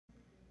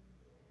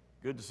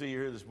Good to see you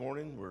here this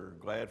morning. We're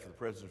glad for the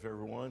presence of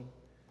everyone.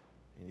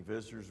 Any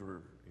visitors who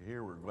are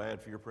here, we're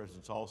glad for your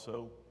presence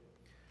also.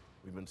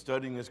 We've been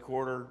studying this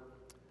quarter,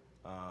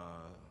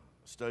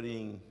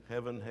 studying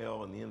heaven,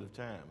 hell, and the end of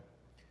time.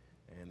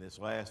 And this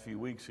last few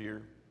weeks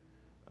here,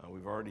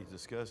 we've already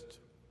discussed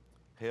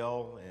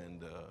hell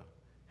and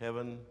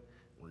heaven.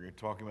 We're going to be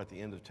talking about the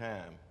end of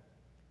time,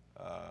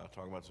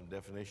 talking about some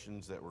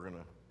definitions that we're going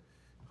to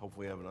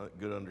hopefully have a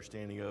good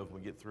understanding of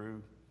when we get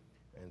through,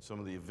 and some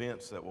of the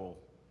events that will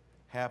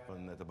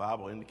happen, that the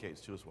Bible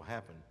indicates to us will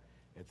happen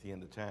at the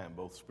end of time,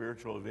 both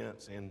spiritual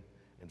events and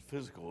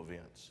physical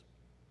events.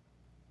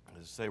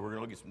 As I say, we're going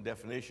to look at some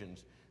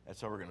definitions. That's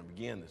how we're going to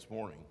begin this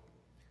morning.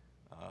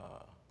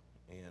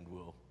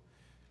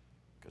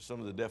 Because some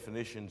of the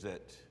definitions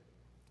that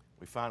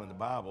we find in the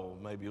Bible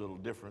may be a little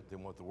different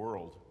than what the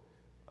world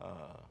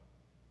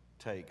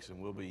takes, and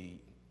we'll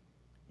be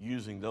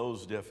using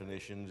those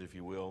definitions, if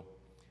you will,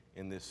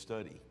 in this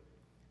study,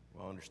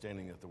 while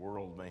understanding that the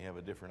world may have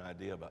a different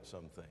idea about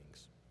some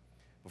things.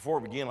 Before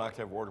we begin, I'd like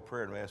to have a word of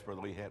prayer, and ask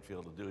Brother Lee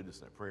Hatfield to do this,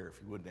 that prayer,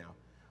 if you would now.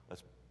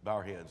 Let's bow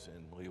our heads,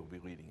 and Lee will be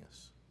leading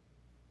us.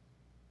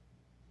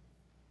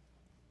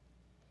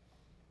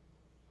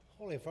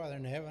 Holy Father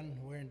in heaven,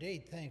 we're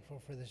indeed thankful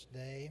for this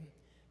day.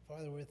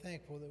 Father, we're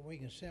thankful that we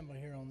can assemble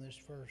here on this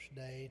first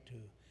day to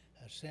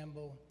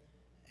assemble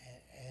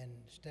and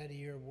study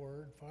your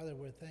word. Father,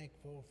 we're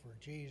thankful for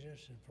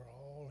Jesus and for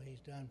all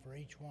he's done for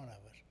each one of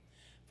us.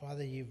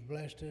 Father, you've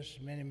blessed us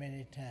many,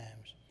 many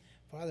times.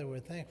 Father, we're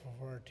thankful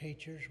for our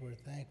teachers. We're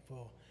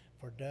thankful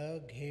for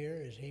Doug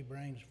here as he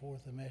brings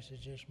forth the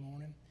message this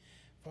morning.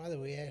 Father,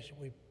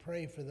 we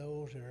pray for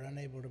those that are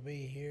unable to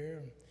be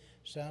here,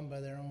 some by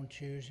their own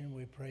choosing.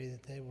 We pray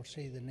that they will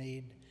see the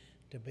need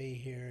to be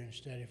here and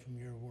study from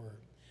your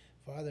word.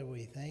 Father,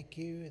 we thank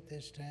you at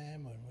this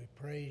time and we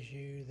praise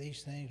you.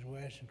 These things we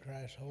ask in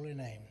Christ's holy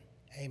name.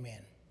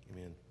 Amen.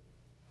 Amen.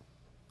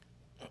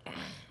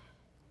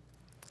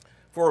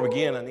 Before we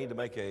begin, I need to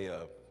make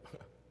a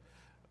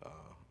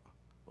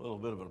little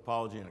bit of an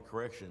apology and a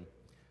correction.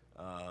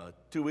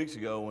 2 weeks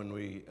ago when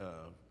we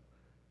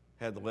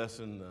had the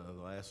lesson,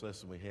 the last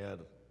lesson we had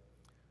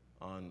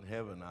on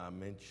heaven, I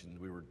mentioned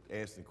we were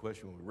asking the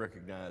question when we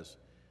recognize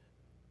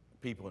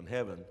people in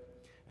heaven.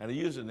 And I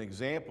used an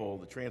example,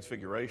 the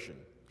Transfiguration.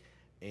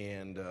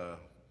 And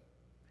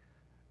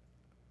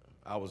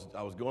I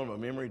was going by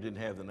memory, didn't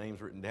have the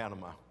names written down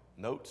in my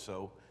notes,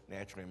 so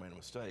naturally I made a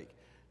mistake.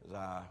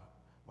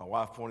 My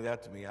wife pointed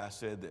out to me, I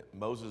said that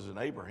Moses and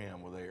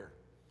Abraham were there.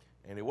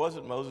 And it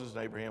wasn't Moses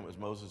and Abraham, it was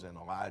Moses and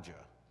Elijah.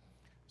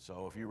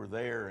 So if you were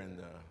there and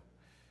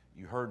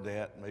you heard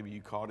that, maybe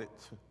you caught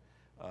it.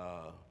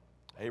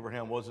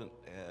 Abraham wasn't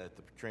at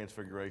the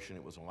Transfiguration,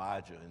 it was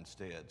Elijah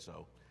instead.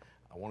 So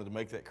I wanted to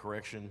make that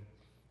correction.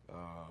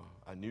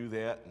 I knew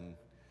that, and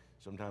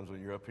sometimes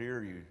when you're up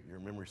here, your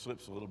memory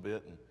slips a little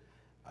bit, and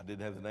I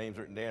didn't have the names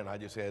written down. I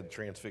just had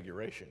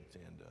Transfiguration.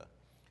 And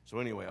so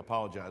anyway, I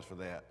apologize for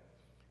that.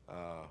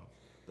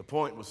 The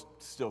point was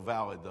still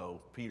valid, though.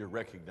 Peter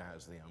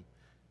recognized them,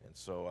 and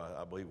so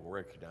I believe we'll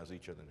recognize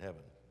each other in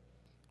heaven.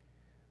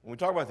 When we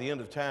talk about the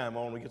end of time,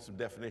 I want to get some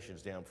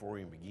definitions down before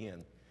we even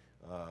begin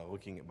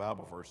looking at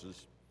Bible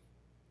verses.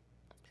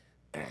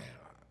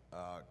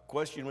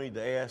 Question we need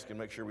to ask and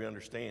make sure we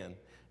understand,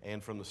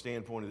 and from the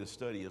standpoint of this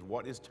study, is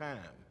what is time?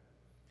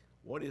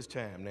 What is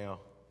time? Now,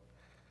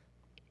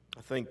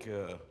 I think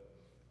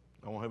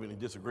I won't have any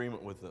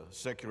disagreement with the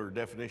secular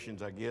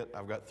definitions I get.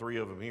 I've got 3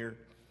 of them here.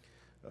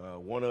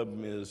 One of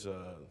them is,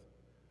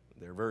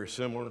 they're very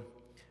similar.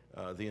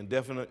 The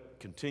indefinite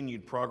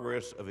continued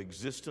progress of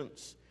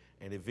existence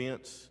and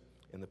events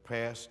in the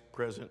past,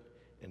 present,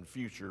 and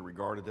future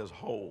regarded as a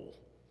whole.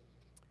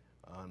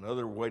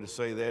 Another way to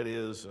say that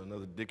is,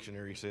 another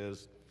dictionary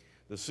says,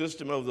 the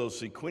system of those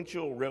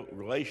sequential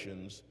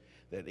relations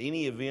that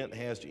any event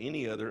has to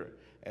any other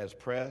as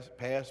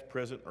past,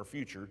 present, or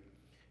future,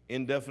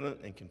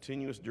 indefinite and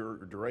continuous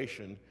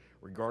duration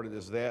regarded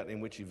as that in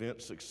which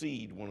events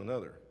succeed one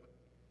another.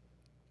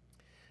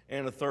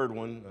 And a third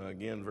one,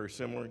 again, very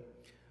similar,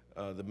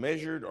 the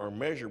measured or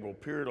measurable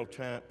period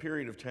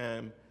of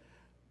time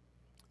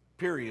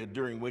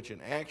during which an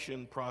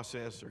action,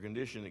 process, or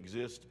condition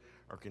exists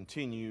or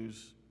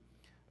continues,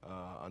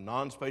 a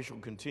non-spatial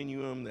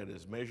continuum that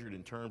is measured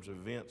in terms of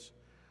events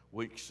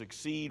which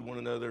succeed one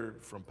another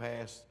from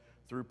past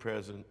through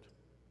present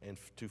and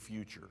to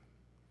future.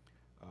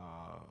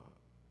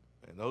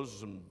 And those are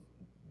some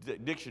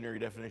dictionary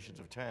definitions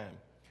of time.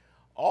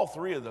 All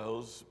 3 of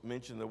those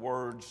mention the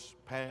words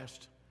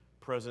past,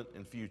 present,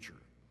 and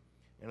future.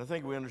 And I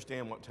think we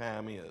understand what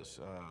time is.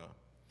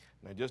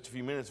 Now, in just a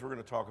few minutes, we're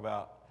going to talk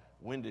about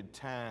when did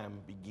time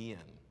begin.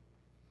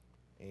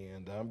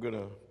 And I'm going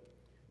to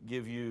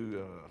give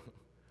you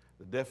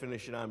the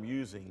definition I'm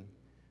using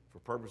for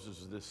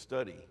purposes of this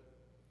study.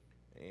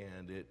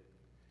 And it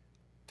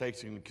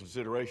takes into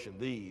consideration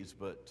these,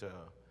 but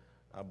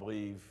I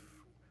believe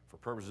for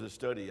purposes of this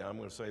study, I'm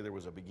going to say there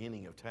was a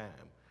beginning of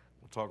time.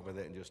 We'll talk about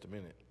that in just a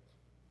minute.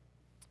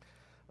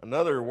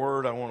 Another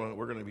word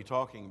we're going to be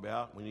talking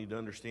about, we need to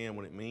understand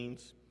what it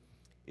means,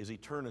 is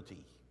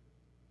eternity.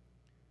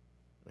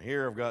 Now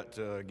here I've got,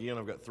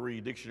 I've got three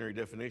dictionary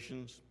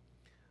definitions.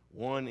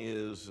 One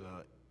is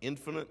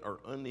infinite or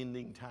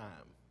unending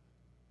time.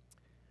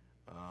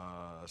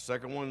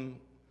 Second one,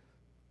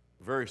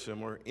 very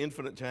similar,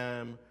 infinite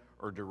time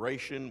or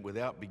duration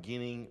without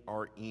beginning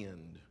or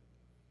end.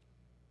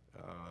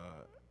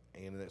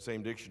 And in that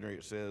same dictionary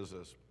it says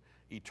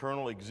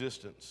eternal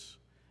existence,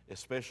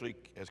 especially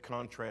as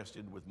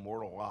contrasted with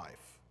mortal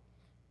life.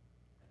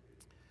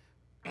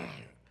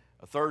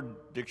 A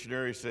third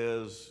dictionary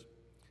says,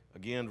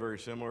 again, very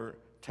similar,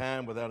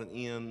 time without an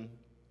end,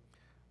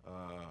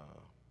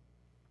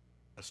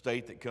 a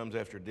state that comes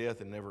after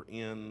death and never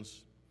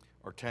ends,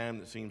 or time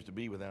that seems to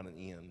be without an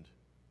end.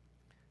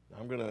 Now,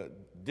 I'm going to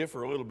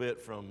differ a little bit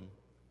from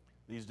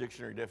these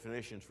dictionary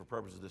definitions for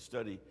purposes of this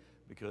study,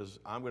 because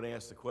I'm going to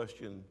ask the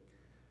question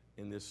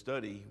in this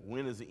study,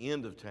 when is the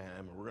end of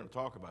time? And we're going to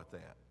talk about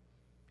that.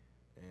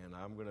 And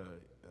I'm going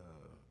to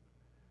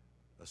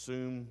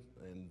assume,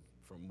 and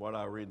from what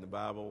I read in the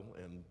Bible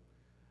and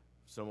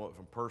somewhat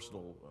from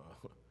personal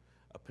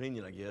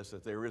opinion, I guess,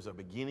 that there is a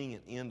beginning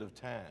and end of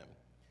time.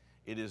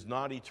 It is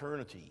not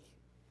eternity.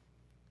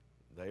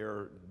 They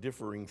are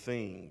differing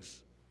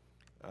things.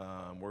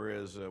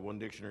 Whereas one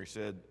dictionary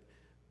said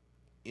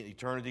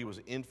eternity was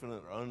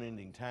infinite or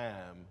unending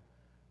time,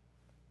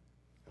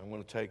 I'm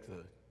going to take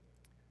the,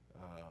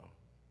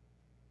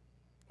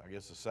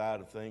 the side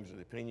of things, or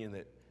the opinion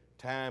that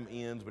time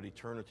ends but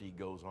eternity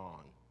goes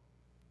on.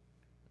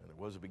 And there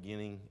was a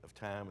beginning of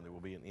time and there will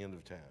be an end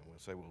of time.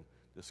 We'll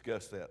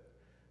discuss that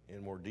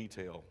in more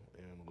detail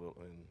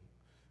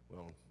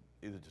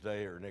either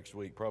today or next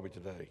week, probably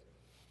today.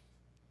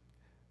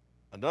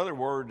 Another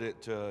word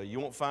that you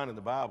won't find in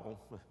the Bible,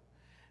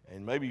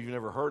 and maybe you've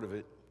never heard of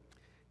it,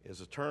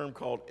 is a term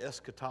called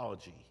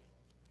eschatology.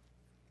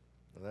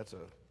 Now that's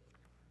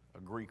a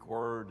Greek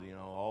word,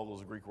 all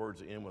those Greek words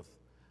that end with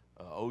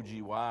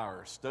O-G-Y,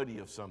 or study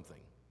of something.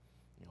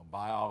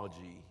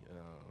 Biology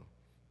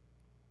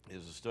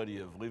is a study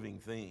of living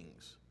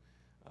things.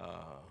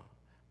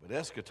 But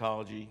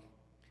eschatology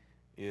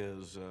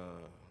is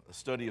a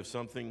study of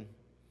something.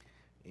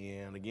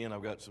 And again,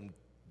 I've got some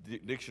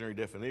dictionary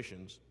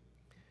definitions.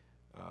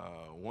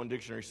 One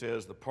dictionary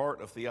says the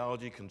part of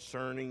theology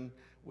concerning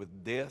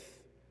with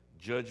death,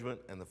 judgment,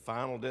 and the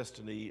final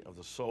destiny of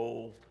the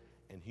soul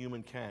and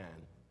humankind.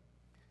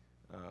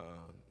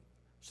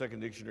 Second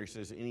dictionary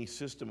says any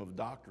system of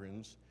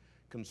doctrines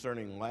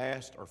concerning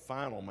last or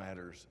final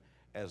matters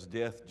as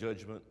death,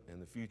 judgment,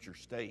 and the future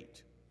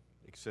state,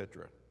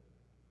 etc.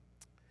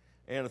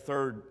 And a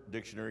third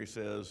dictionary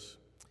says,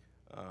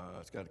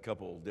 it's got a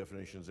couple of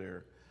definitions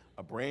there,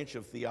 a branch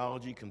of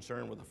theology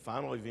concerned with the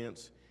final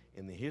events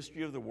in the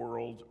history of the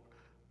world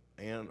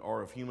and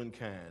or of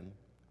humankind,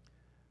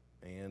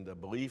 and a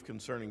belief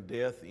concerning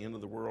death, the end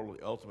of the world,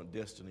 the ultimate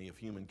destiny of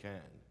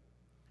humankind.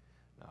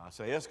 Now, I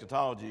say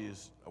eschatology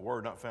is a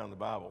word not found in the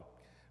Bible,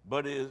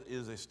 but it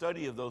is a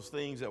study of those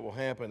things that will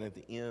happen at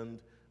the end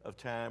of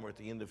time or at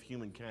the end of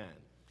humankind.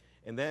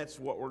 And that's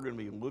what we're going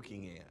to be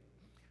looking at.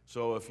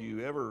 So if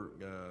you ever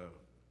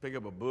pick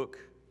up a book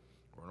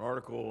or an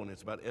article and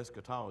it's about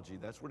eschatology,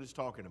 that's what it's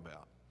talking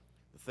about.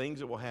 The things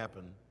that will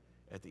happen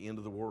at the end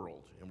of the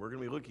world. And we're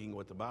going to be looking at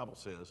what the Bible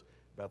says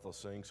about those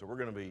things. So we're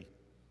going to be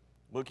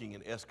looking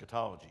at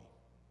eschatology.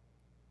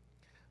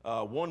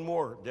 One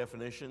more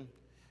definition,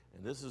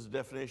 and this is a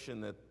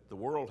definition that the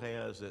world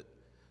has that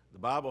the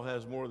Bible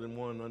has more than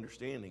one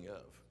understanding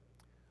of.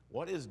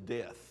 What is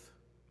death?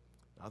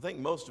 I think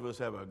most of us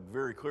have a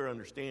very clear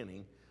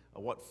understanding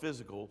of what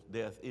physical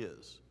death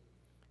is.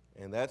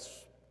 And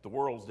that's the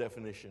world's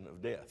definition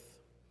of death.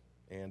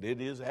 And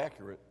it is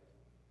accurate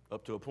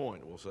up to a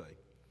point, we'll say.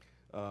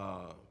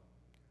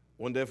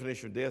 One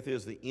definition of death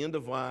is the end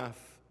of life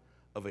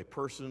of a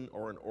person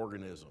or an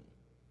organism.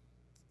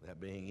 That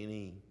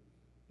being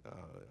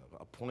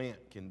a plant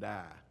can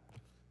die,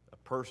 a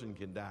person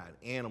can die,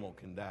 an animal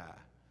can die,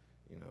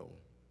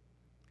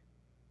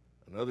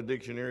 Another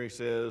dictionary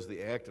says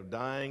the act of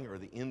dying or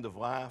the end of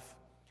life,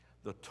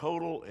 the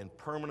total and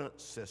permanent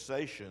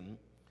cessation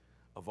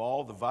of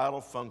all the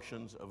vital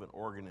functions of an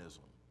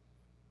organism.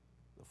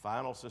 The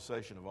final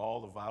cessation of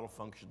all the vital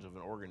functions of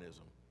an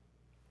organism.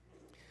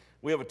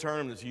 We have a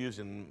term that's used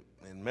in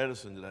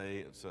medicine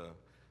today. It's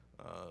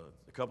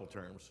a couple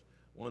terms.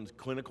 One's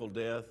clinical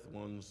death,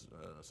 one's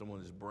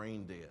someone is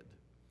brain dead.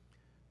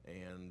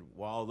 And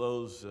while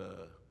those,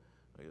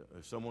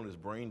 if someone is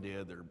brain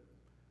dead, their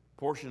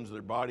portions of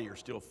their body are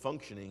still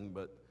functioning,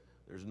 but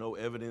there's no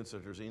evidence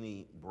that there's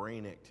any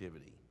brain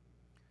activity.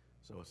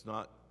 So it's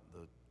not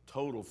the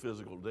total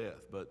physical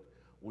death, but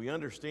we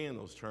understand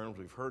those terms,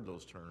 we've heard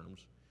those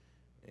terms,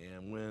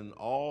 and when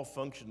all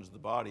functions of the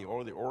body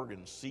or the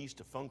organs cease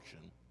to function,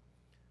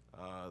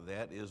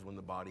 that is when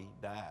the body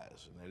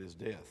dies, and that is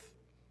death.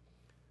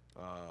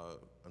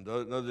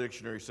 Another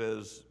dictionary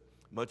says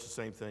much the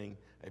same thing,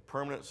 a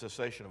permanent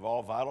cessation of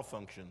all vital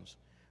functions,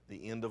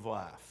 the end of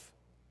life.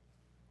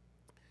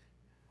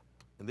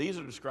 And these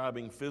are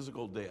describing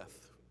physical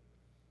death.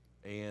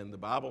 And the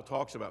Bible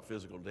talks about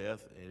physical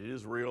death, and it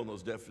is real, and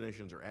those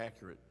definitions are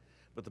accurate.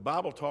 But the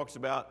Bible talks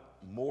about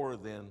more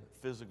than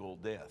physical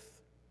death.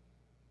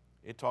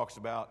 It talks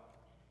about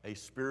a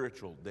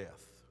spiritual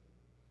death.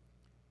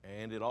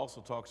 And it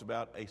also talks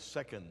about a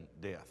second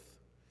death.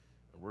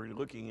 And we're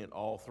looking at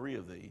all three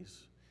of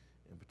these,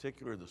 in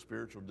particular the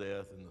spiritual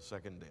death and the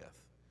second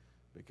death,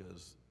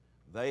 because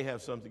they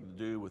have something to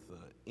do with the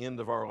end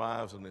of our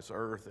lives on this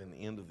earth and the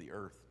end of the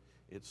earth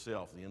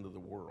itself, the end of the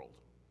world.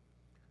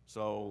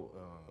 So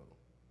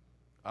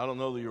I don't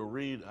know that you'll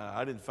read.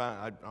 I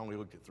only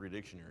looked at 3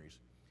 dictionaries.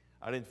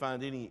 I didn't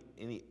find any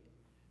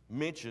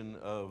mention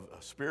of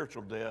a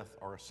spiritual death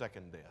or a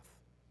second death.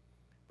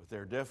 But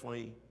there are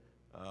definitely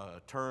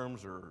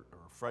terms or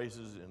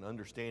phrases and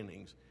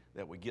understandings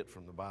that we get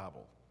from the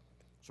Bible.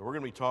 So we're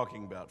going to be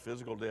talking about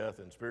physical death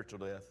and spiritual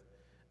death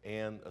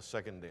and a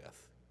second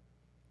death.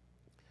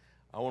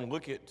 I want to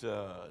look at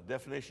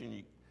definition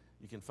you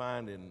can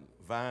find in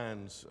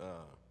Vine's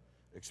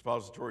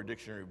Expository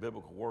Dictionary of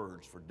Biblical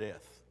Words for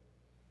death.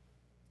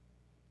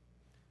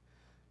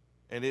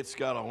 And it's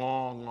got a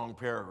long, long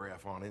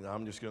paragraph on it.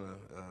 I'm just going to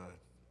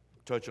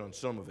touch on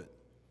some of it.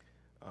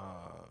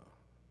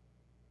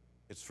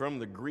 It's from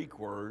the Greek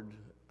word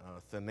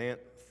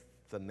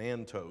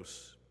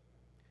thanantos.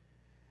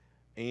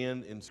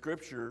 And in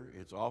Scripture,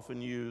 it's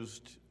often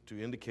used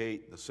to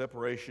indicate the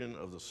separation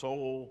of the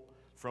soul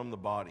from the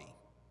body.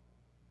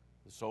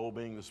 The soul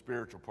being the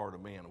spiritual part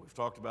of man. We've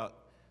talked about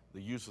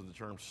the use of the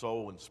term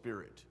soul and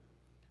spirit.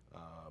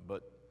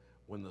 But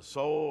when the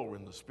soul or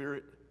when the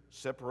spirit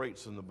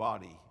separates from the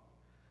body,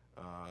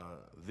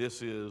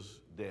 this is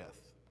death.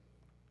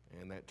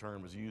 And that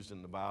term is used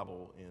in the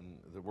Bible, and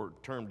the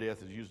term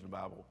death is used in the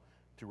Bible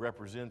to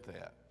represent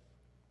that.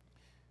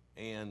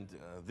 And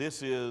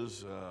this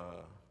is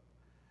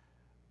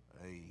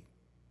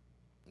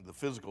the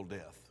physical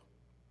death,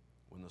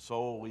 when the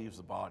soul leaves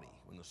the body,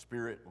 when the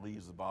spirit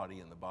leaves the body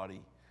and the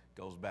body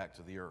goes back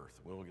to the earth.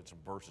 We'll look at some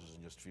verses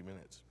in just a few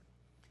minutes.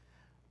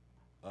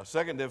 A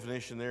second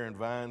definition there in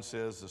Vine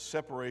says the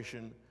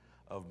separation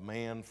of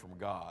man from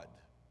God.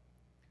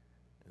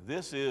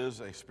 This is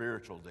a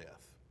spiritual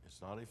death.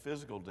 It's not a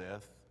physical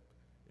death,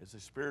 it's a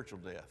spiritual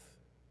death.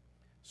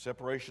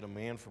 Separation of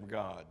man from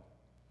God.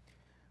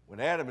 When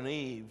Adam and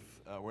Eve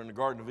were in the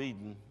Garden of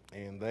Eden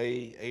and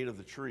they ate of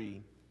the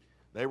tree,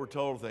 they were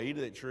told if they ate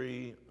of that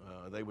tree,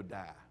 they would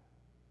die.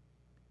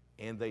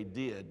 And they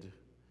did.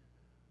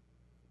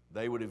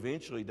 They would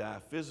eventually die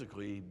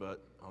physically,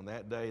 but on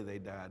that day they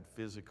died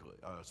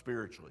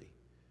spiritually.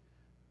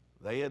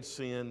 They had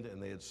sinned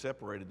and they had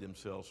separated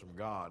themselves from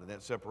God. And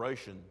that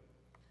separation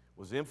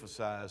was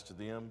emphasized to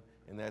them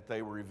in that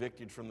they were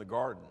evicted from the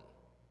garden.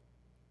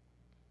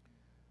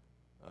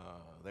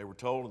 They were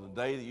told on the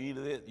day that you eat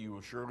of it, you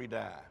will surely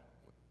die.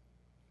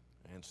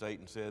 And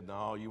Satan said,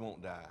 no, you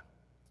won't die.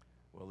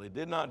 Well, they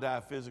did not die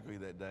physically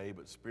that day,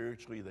 but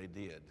spiritually they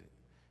did.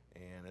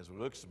 And as we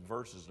look at some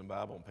verses in the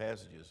Bible and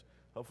passages,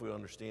 hopefully we'll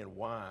understand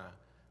why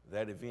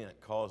that event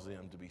caused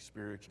them to be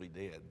spiritually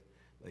dead.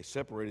 They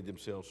separated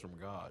themselves from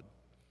God.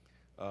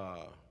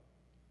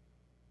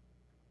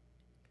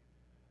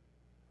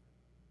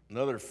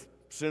 Another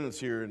sentence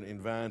here in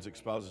Vine's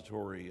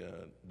Expository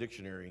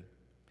Dictionary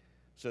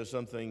says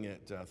something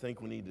that I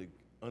think we need to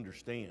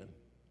understand.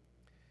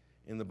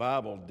 In the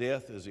Bible,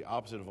 death is the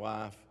opposite of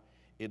life.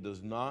 It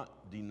does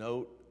not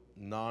denote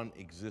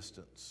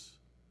non-existence.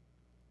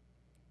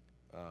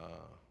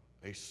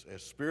 A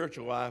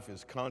spiritual life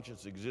is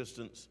conscious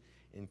existence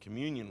in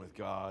communion with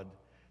God.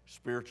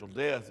 Spiritual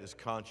death is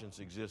conscious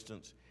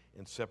existence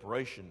in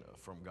separation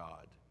from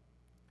God.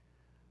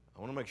 I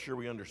want to make sure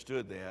we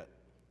understood that.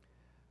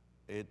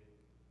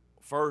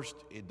 First,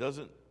 it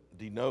doesn't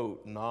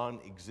denote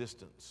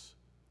non-existence.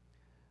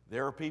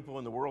 There are people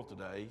in the world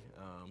today,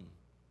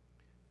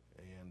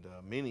 and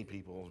many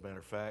people, as a matter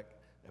of fact,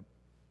 that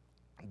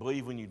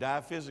believe when you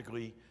die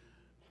physically,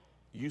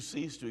 you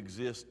cease to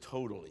exist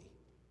totally.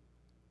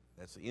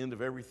 That's the end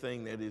of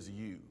everything that is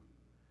you.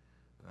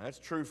 Now, that's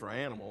true for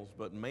animals,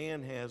 but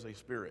man has a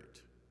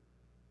spirit.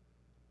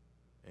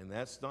 And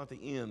that's not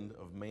the end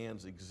of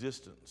man's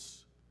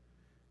existence.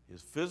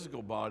 His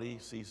physical body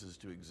ceases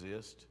to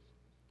exist,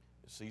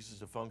 it ceases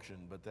to function,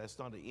 but that's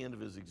not the end of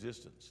his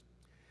existence.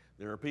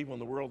 There are people in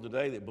the world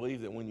today that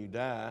believe that when you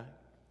die,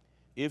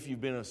 if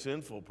you've been a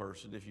sinful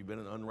person, if you've been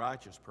an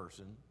unrighteous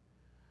person,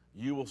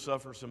 you will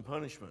suffer some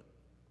punishment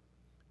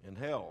in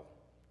hell,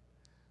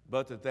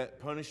 but that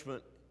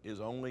punishment is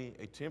only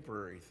a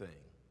temporary thing,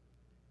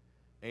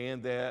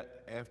 and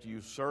that after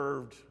you've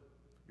served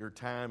your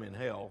time in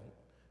hell,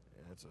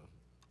 and that's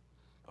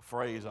a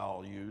phrase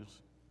I'll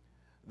use,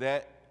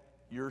 that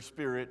your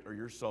spirit or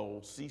your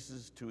soul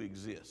ceases to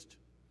exist.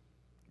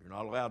 You're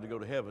not allowed to go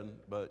to heaven,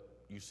 but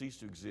you cease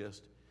to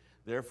exist.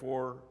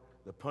 Therefore,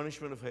 the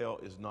punishment of hell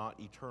is not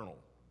eternal.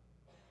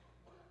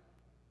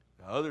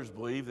 Now, others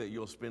believe that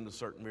you'll spend a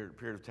certain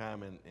period of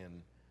time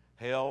in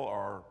hell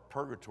or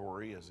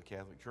purgatory, as the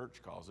Catholic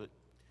Church calls it.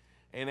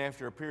 And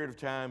after a period of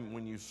time,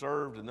 when you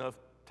served enough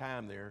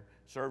time there,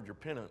 served your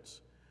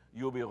penance,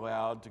 you'll be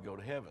allowed to go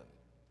to heaven.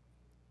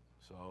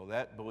 So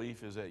that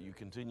belief is that you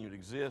continue to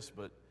exist,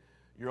 but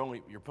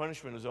your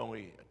punishment is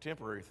only a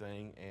temporary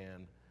thing,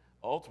 and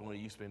ultimately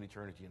you spend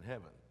eternity in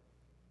heaven.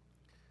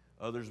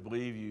 Others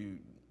believe you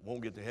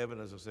won't get to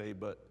heaven, as I say,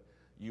 but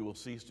you will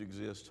cease to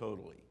exist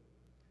totally.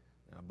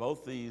 Now,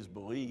 both these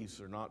beliefs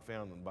are not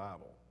found in the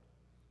Bible.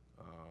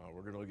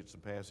 We're going to look at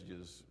some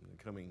passages in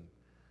the coming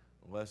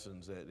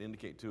lessons that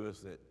indicate to us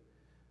that,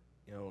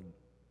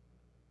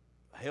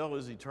 hell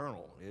is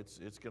eternal.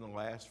 It's going to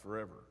last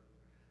forever.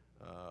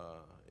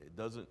 It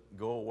doesn't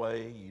go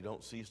away. You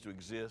don't cease to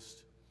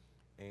exist.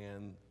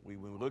 And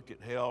when we looked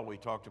at hell, we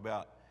talked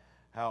about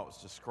how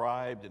it's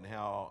described and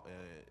how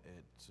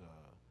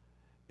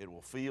it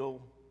will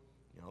feel.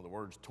 The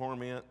words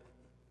torment,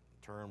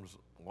 terms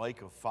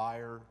lake of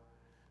fire,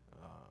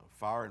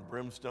 fire and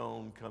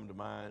brimstone come to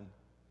mind.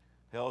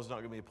 Hell is not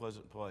going to be a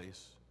pleasant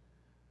place.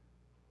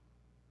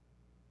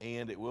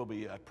 And it will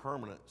be a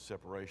permanent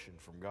separation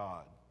from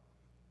God.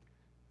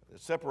 The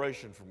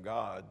separation from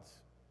God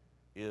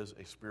is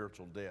a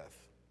spiritual death.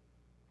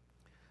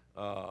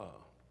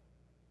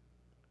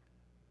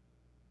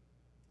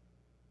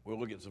 We'll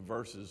look at some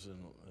verses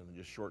in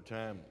just a short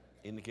time,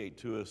 indicate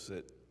to us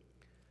that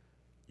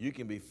you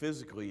can be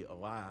physically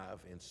alive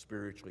and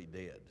spiritually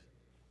dead.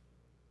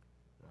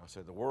 Now, I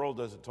said the world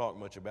doesn't talk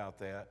much about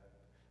that,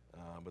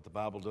 but the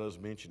Bible does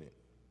mention it.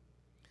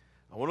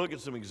 I want to look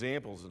at some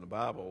examples in the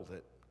Bible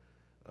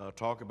that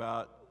talk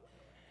about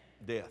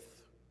death.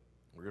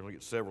 We're going to look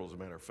at several, as a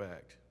matter of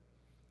fact.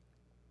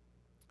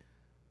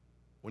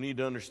 We need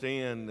to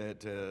understand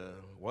that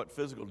what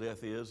physical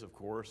death is, of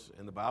course,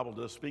 and the Bible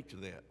does speak to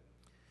that.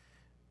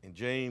 In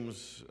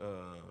James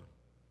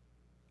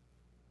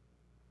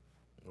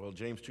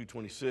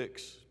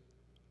 2:26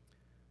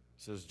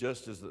 says,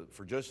 just as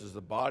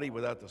the body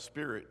without the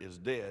spirit is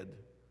dead,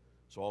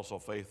 so also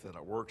faith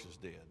without works is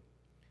dead.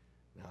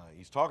 Now,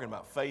 he's talking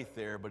about faith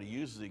there, but he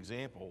uses the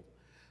example,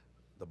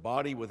 the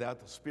body without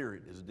the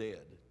spirit is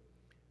dead.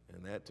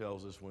 And that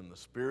tells us when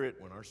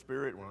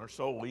our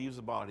soul leaves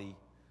the body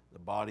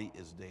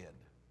is dead.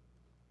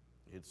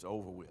 It's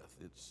over with.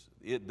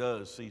 It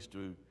does cease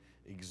to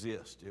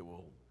exist. It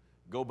will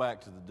go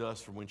back to the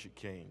dust from which it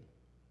came.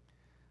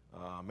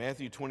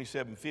 Matthew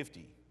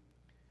 27:50.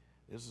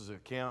 This is an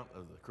account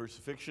of the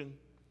crucifixion.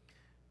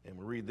 And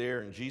we read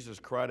there, and Jesus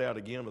cried out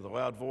again with a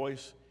loud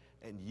voice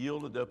and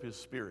yielded up his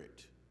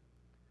spirit.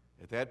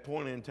 At that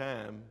point in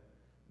time,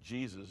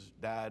 Jesus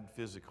died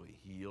physically.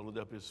 He yielded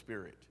up his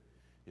spirit.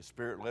 His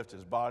spirit left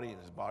his body, and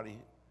his body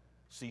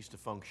ceased to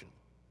function.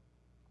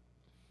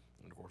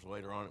 And of course,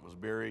 later on it was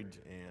buried,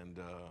 and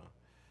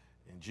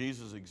in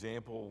Jesus'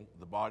 example,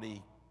 the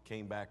body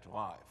came back to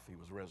life. He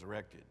was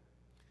resurrected.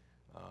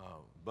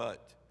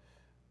 But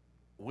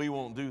we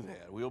won't do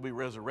that. We'll be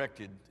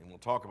resurrected, and we'll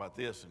talk about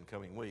this in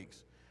coming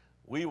weeks.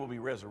 We will be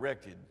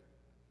resurrected,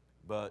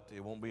 but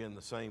it won't be in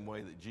the same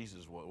way that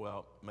Jesus was.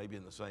 Well, maybe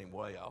in the same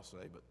way, I'll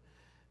say, but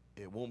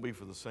it won't be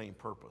for the same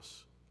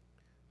purpose.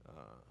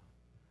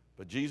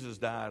 But Jesus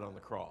died on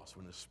the cross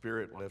when his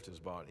spirit left his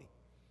body.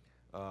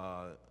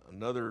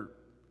 Another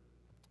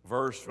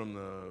verse from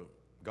the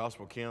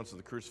gospel accounts of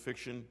the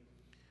crucifixion,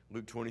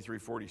 Luke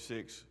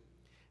 23:46.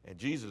 And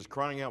Jesus,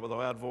 crying out with a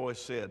loud voice,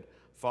 said,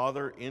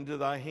 Father, into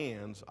thy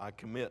hands I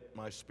commit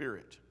my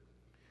spirit.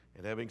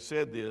 And having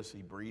said this,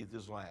 he breathed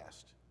his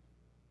last.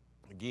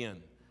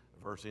 Again,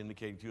 a verse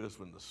indicating to us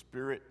when the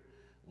spirit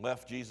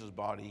left Jesus'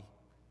 body,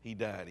 he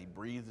died. He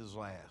breathed his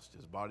last.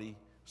 His body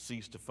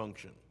ceased to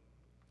function.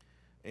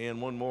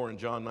 And one more in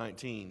John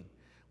 19.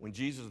 When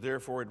Jesus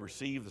therefore had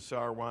received the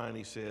sour wine,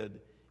 he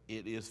said,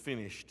 It is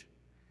finished.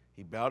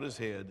 He bowed his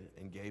head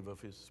and gave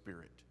up his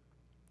spirit.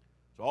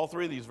 So all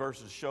three of these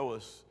verses show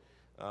us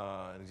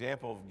an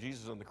example of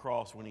Jesus on the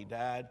cross. When he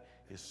died,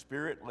 his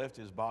spirit left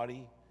his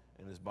body,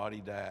 and his body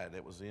died.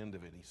 That was the end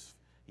of it.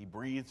 He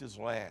breathed his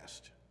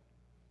last.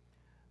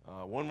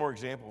 One more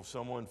example of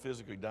someone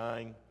physically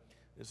dying.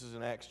 This is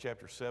in Acts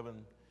chapter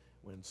 7,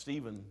 when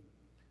Stephen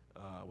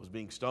was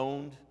being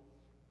stoned.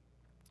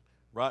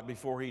 Right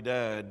before he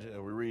died,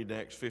 we read in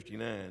Acts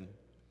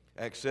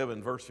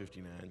 7, verse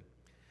 59.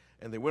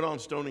 And they went on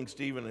stoning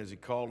Stephen as he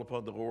called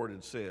upon the Lord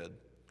and said,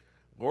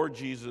 Lord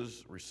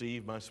Jesus,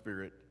 receive my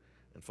spirit.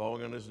 And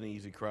falling on his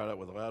knees, he cried out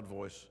with a loud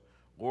voice,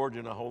 Lord,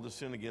 do not hold this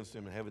sin against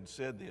him. And having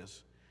said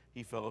this,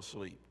 he fell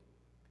asleep.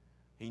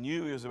 He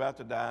knew he was about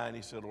to die, and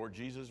he said, Lord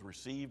Jesus,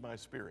 receive my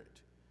spirit.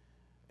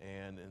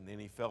 And then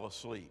he fell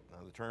asleep.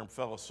 Now, the term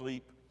fell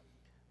asleep,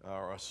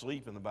 or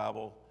asleep in the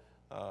Bible,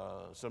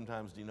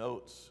 sometimes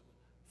denotes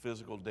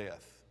physical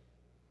death.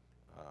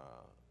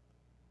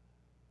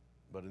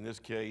 But in this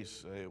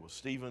case, it was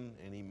Stephen,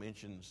 and he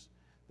mentions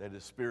that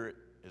his spirit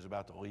is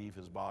about to leave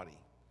his body.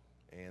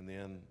 And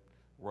then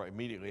right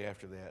immediately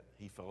after that,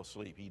 he fell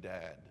asleep. He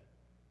died.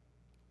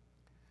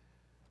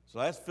 So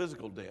that's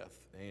physical death.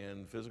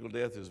 And physical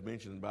death is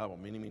mentioned in the Bible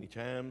many, many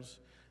times.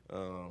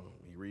 You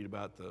read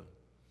about the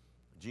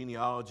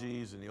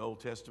genealogies in the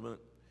Old Testament,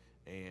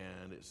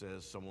 and it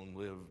says someone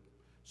lived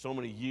so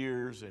many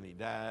years and he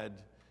died.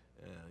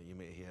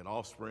 He had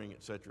offspring,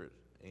 etc.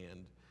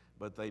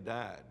 But they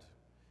died.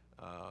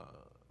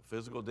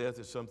 Physical death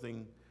is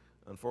something,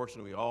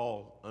 unfortunately, we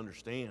all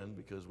understand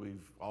because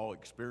we've all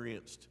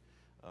experienced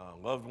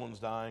loved ones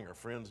dying or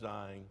friends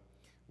dying.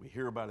 We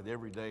hear about it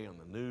every day on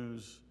the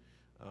news.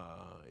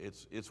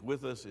 It's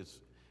with us.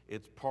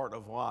 It's part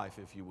of life,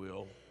 if you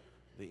will,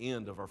 the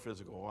end of our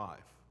physical life.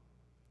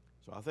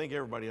 So I think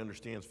everybody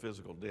understands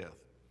physical death.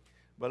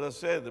 But as I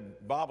said, the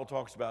Bible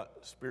talks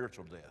about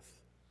spiritual death.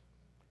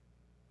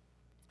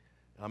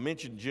 I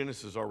mentioned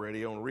Genesis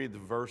already. I want to read the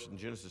verse in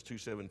Genesis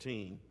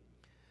 2:17,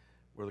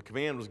 where the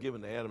command was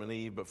given to Adam and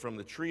Eve, but from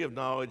the tree of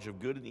knowledge of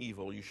good and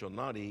evil you shall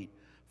not eat,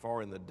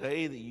 for in the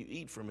day that you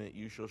eat from it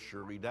you shall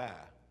surely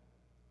die.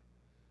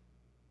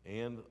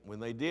 And when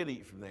they did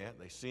eat from that,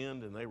 they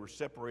sinned and they were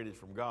separated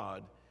from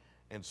God.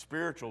 And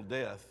spiritual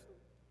death,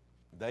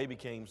 they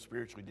became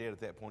spiritually dead at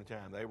that point in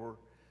time.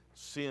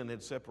 Sin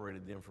had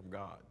separated them from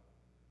God.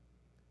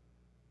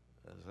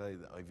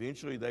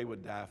 Eventually they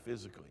would die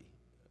physically,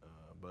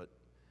 but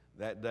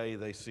that day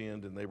they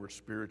sinned and they were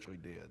spiritually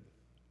dead.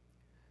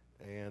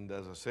 And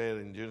as I said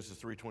in Genesis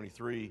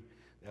 3:23,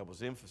 that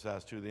was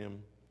emphasized to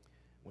them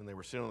when they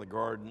were sitting in the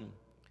garden.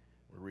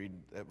 We read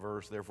that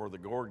verse, therefore the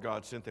Lord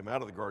God sent them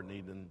out of the Garden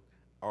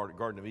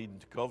of Eden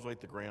to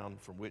cultivate the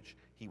ground from which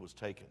he was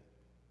taken.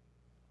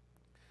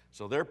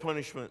 So their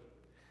punishment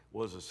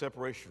was a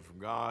separation from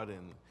God,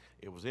 and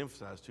it was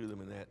emphasized to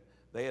them in that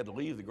they had to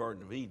leave the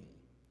Garden of Eden,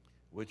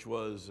 which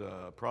was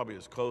probably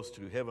as close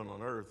to heaven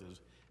on earth as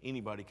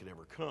anybody could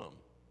ever come,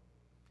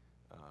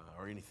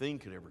 or anything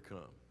could ever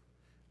come.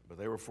 But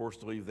they were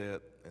forced to leave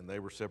that, and they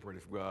were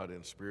separated from God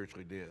and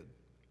spiritually dead.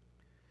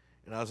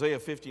 In Isaiah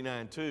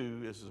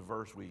 59:2, this is a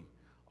verse we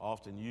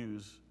often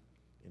use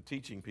in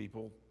teaching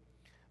people,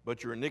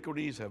 but your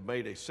iniquities have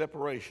made a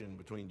separation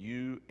between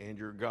you and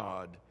your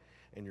God,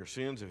 and your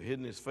sins have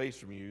hidden his face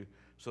from you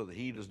so that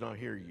he does not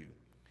hear you.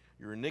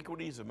 Your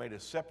iniquities have made a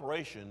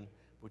separation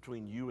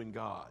between you and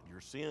God.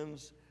 Your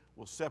sins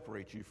will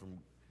separate you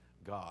from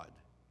God,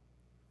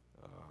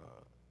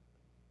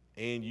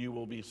 and you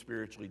will be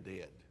spiritually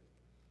dead.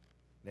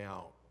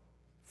 Now,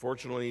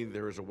 fortunately,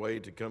 there is a way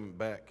to come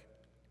back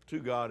to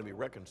God and be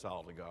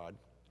reconciled to God.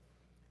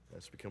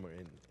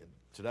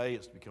 Today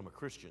it's to become a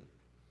Christian.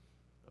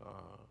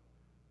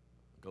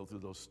 Go through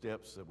those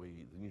steps that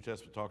the New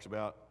Testament talks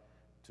about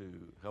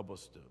to help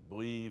us to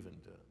believe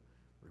and to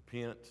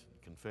repent,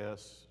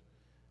 confess,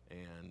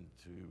 and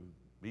to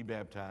be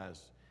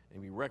baptized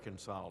and be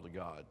reconciled to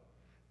God.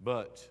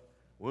 But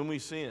when we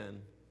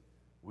sin,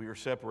 we are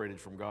separated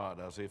from God.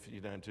 Isaiah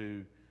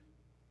 59:2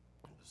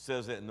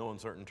 says that in no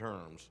uncertain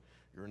terms.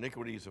 Your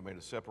iniquities have made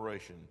a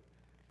separation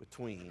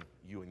between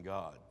you and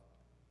God.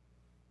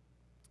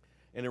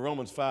 And in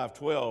Romans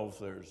 5:12,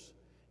 there's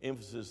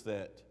emphasis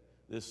that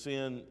this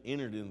sin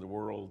entered into the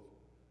world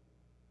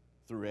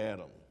through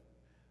Adam.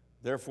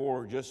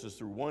 Therefore, just as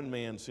through one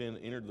man sin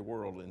entered the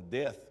world, and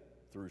death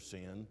through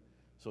sin,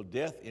 so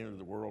death entered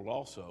the world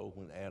also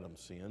when Adam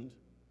sinned.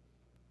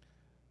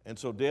 And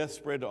so death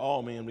spread to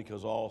all men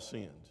because all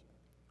sinned.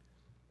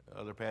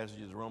 Other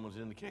passages of Romans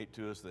indicate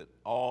to us that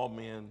all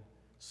men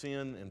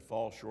sin and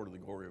fall short of the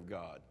glory of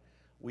God.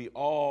 We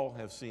all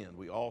have sinned.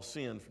 We all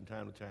sin from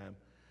time to time.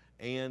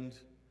 And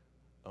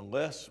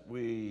unless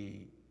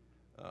we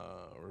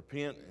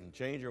repent and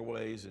change our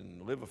ways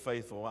and live a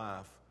faithful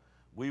life,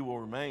 we will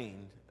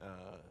remain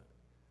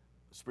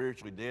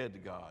spiritually dead to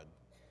God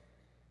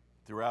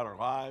throughout our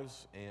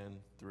lives and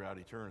throughout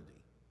eternity.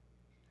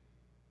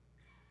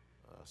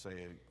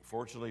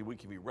 Fortunately, we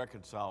can be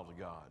reconciled to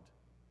God,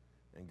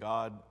 and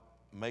God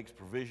makes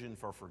provision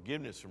for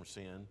forgiveness from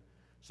sin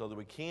so that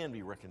we can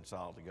be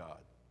reconciled to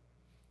God.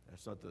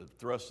 That's not the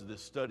thrust of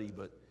this study,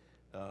 but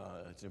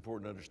it's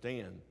important to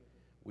understand.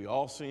 We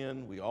all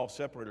sin, we all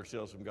separate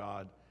ourselves from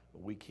God,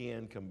 but we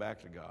can come back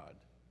to God.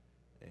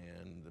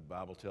 And the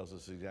Bible tells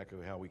us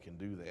exactly how we can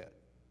do that.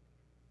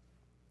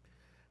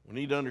 We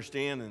need to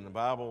understand in the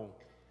Bible,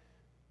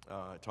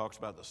 it talks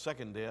about the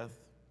second death,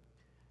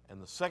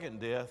 and the second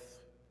death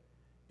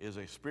is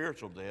a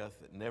spiritual death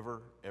that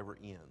never, ever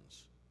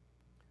ends.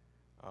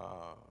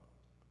 A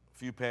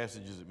few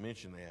passages that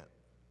mention that.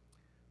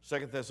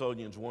 2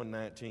 Thessalonians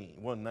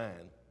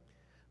 1:9.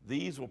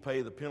 These will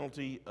pay the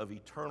penalty of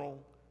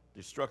eternal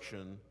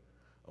destruction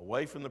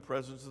away from the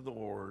presence of the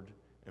Lord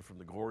and from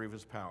the glory of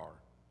his power.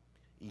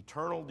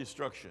 Eternal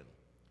destruction,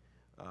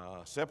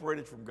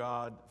 separated from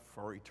God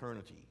for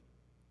eternity.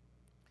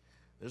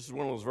 This is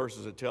one of those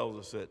verses that tells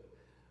us that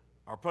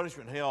our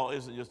punishment in hell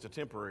isn't just a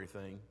temporary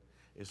thing.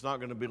 It's not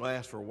going to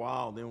last for a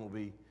while and then we'll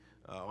be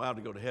allowed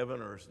to go to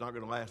heaven, or it's not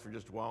going to last for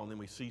just a while and then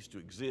we cease to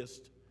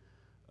exist.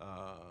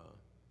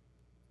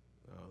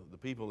 The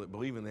people that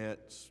believe in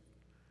that,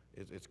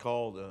 it's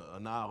called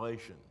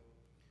annihilation.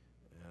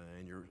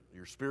 And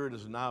your spirit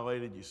is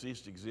annihilated, you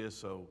cease to exist,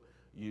 so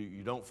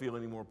you don't feel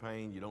any more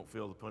pain, you don't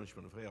feel the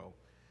punishment of hell.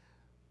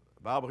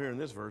 The Bible here in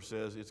this verse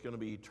says it's going to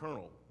be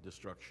eternal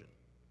destruction,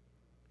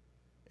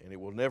 and it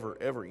will never,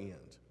 ever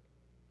end.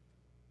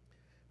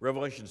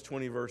 Revelations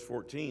 20, verse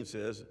 14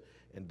 says,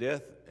 and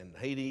death and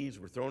Hades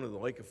were thrown into the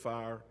lake of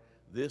fire.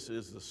 This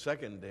is the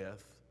second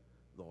death,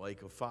 the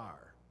lake of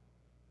fire.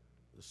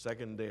 the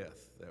second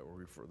death that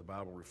the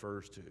Bible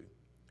refers to.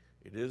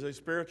 It is a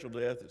spiritual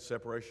death, it's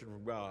separation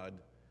from God,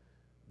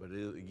 but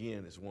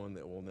again, it's one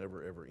that will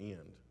never, ever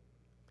end.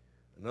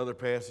 Another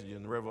passage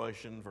in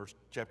Revelation,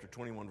 chapter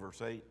 21,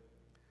 verse 8.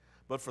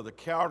 But for the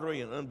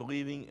cowardly and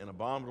unbelieving and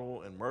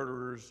abominable and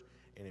murderers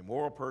and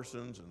immoral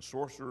persons and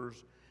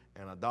sorcerers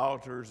and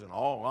idolaters and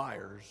all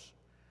liars,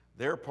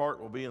 their part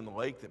will be in the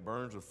lake that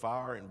burns with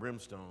fire and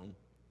brimstone,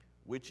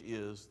 which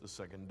is the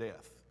second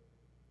death.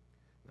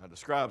 Now, I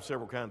described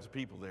several kinds of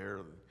people there: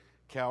 the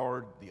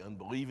coward, the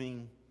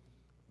unbelieving,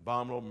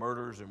 abominable,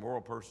 murderers,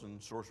 immoral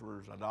persons,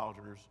 sorcerers,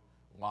 idolaters,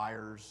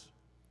 liars.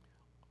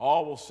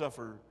 All will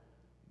suffer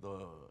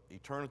the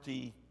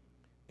eternity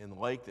in the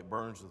lake that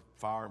burns with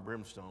fire and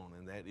brimstone,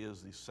 and that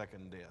is the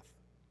second death.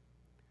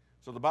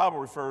 So the Bible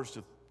refers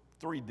to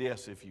three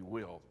deaths, if you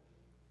will: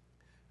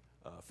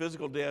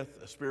 physical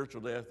death, a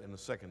spiritual death, and the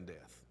second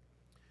death.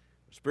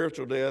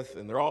 Spiritual death,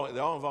 and they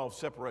all involve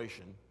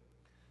separation.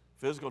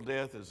 Physical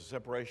death is a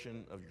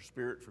separation of your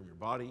spirit from your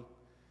body.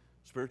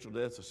 Spiritual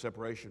death is a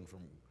separation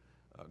from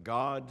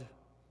God,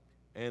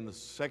 and the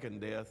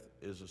second death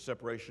is a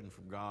separation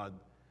from God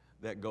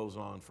that goes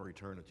on for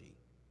eternity.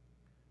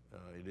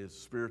 It is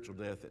spiritual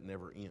death that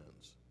never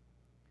ends.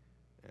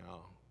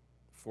 Now,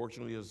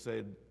 fortunately, as I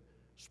said,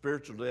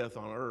 spiritual death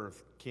on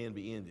earth can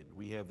be ended.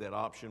 We have that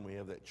option, we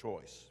have that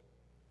choice.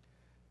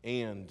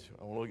 And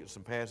I want to look at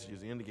some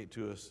passages that indicate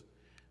to us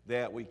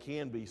that we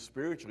can be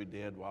spiritually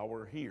dead while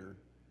we're here,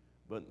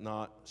 but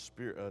not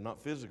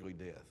physically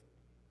dead.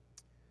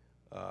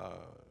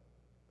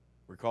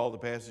 Recall the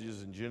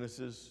passages in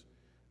Genesis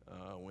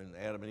when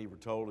Adam and Eve were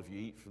told, if you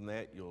eat from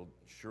that, you'll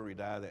surely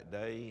die that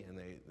day, and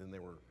then they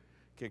were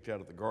kicked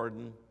out of the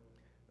garden.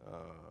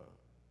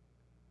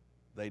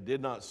 They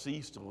did not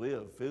cease to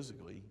live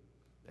physically.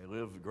 They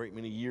lived a great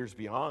many years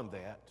beyond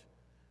that.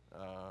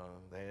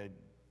 They had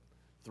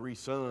 3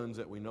 sons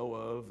that we know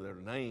of that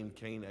are named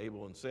Cain,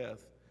 Abel, and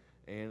Seth,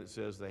 and it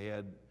says they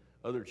had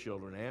other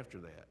children after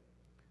that.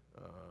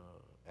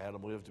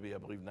 Adam lived to be, I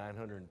believe,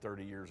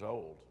 930 years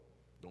old.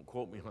 Don't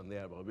quote me on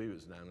that, but I believe it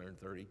was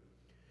 930.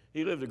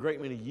 He lived a great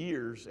many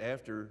years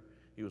after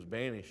he was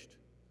banished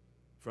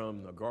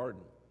from the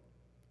garden.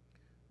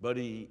 But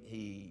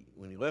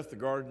when he left the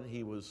garden,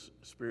 he was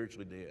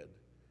spiritually dead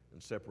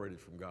and separated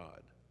from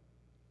God.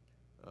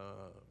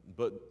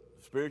 But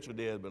spiritually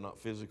dead, but not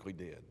physically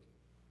dead.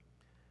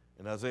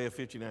 In Isaiah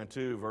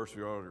 59:2, verse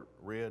we already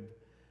read,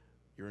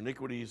 your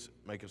iniquities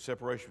make a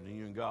separation between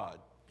you and God.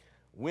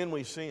 When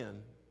we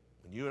sin,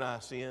 when you and I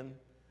sin,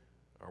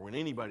 or when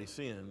anybody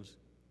sins,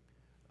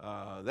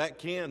 that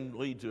can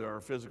lead to our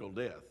physical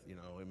death. You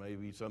know, it may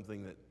be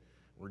something that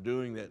we're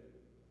doing that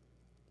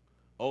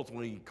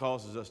ultimately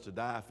causes us to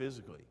die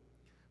physically,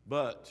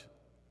 but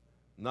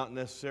not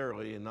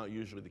necessarily and not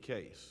usually the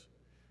case.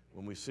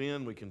 When we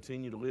sin, we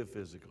continue to live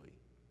physically.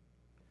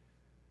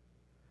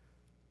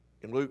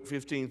 In Luke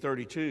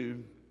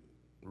 15:32,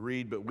 we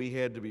read, but we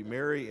had to be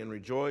merry and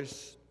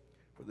rejoice,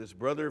 for this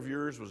brother of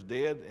yours was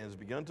dead and has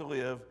begun to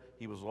live.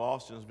 He was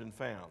lost and has been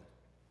found.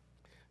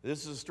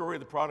 This is the story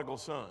of the prodigal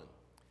son.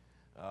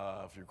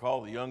 If you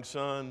recall, the young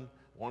son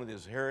wanted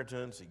his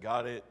inheritance. He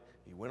got it.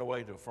 He went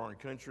away to a foreign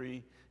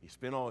country. He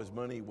spent all his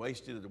money,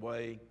 wasted it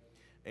away.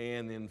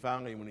 And then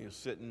finally, when he was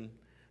sitting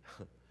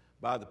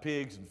by the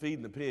pigs and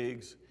feeding the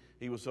pigs,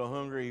 he was so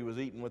hungry he was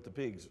eating what the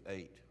pigs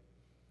ate.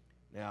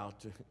 Now,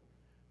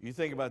 you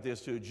think about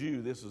this, to a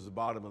Jew, this is the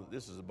bottom.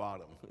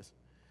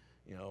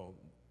 You know,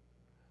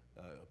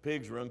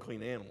 pigs were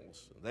unclean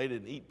animals. They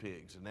didn't eat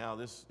pigs. And now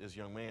this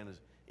young man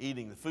is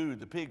eating the food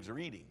the pigs are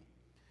eating.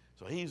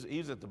 So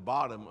he's at the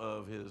bottom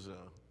of his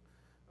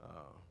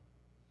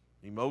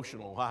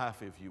emotional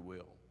life, if you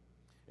will.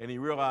 And he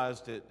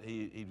realized that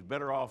he's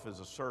better off as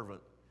a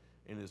servant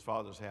in his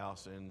father's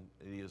house than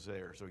he is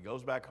there. So he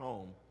goes back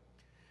home.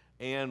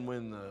 And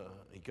when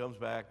he comes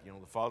back, you know,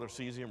 the father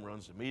sees him,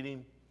 runs to meet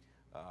him,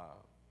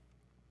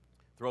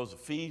 throws a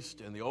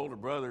feast, and the older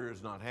brother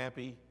is not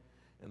happy.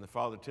 And the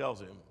father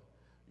tells him,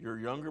 your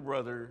younger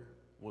brother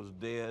was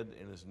dead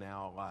and is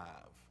now alive.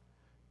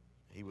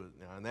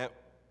 Now in that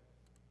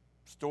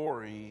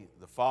story,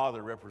 the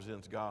father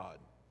represents God.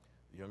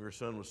 The younger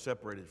son was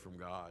separated from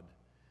God,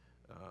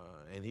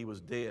 and he was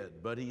dead.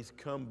 But he's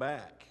come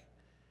back,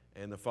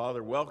 and the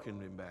father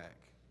welcomed him back.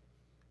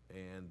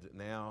 And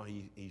now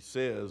he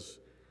says,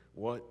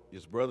 what,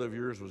 this brother of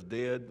yours was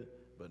dead,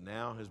 but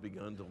now has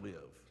begun to live.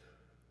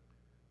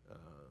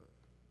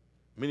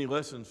 Many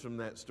lessons from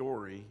that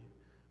story,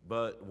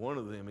 but one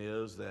of them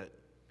is that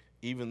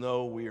even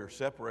though we are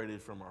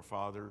separated from our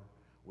Father,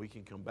 we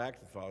can come back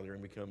to the Father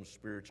and become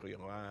spiritually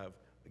alive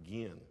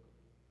again.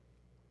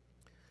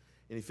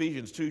 In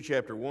Ephesians 2,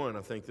 chapter 1,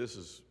 I think this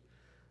is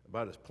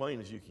about as plain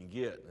as you can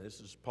get. This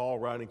is Paul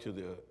writing to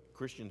the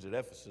Christians at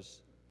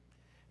Ephesus,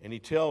 and he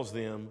tells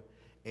them,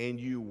 and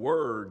you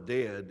were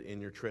dead in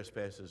your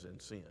trespasses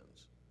and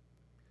sins.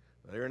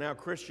 Now, they are now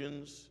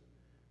Christians.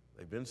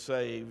 They've been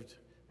saved.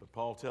 But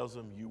Paul tells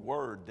them, you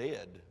were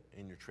dead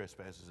in your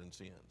trespasses and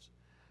sins.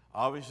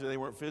 Obviously, they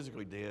weren't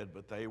physically dead,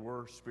 but they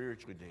were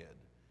spiritually dead.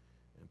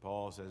 And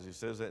Paul says, he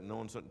says that in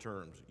no uncertain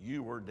terms.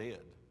 You were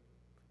dead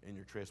in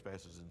your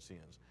trespasses and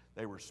sins.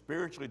 They were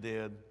spiritually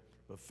dead,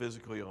 but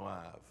physically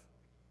alive.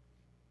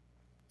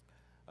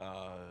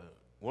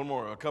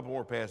 A couple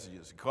more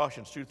passages. In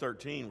Colossians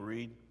 2:13 we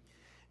read,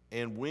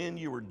 and when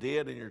you were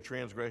dead in your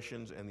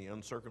transgressions and the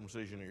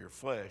uncircumcision of your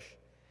flesh,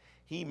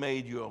 he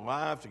made you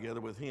alive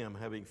together with him,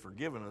 having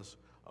forgiven us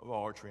of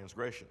all our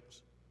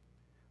transgressions.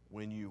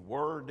 When you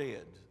were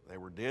dead, they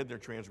were dead in their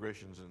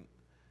transgressions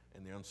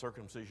and the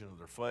uncircumcision of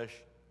their flesh,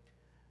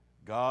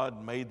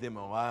 God made them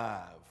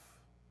alive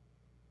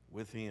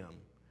with him,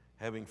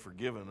 having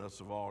forgiven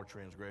us of all our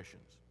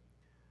transgressions.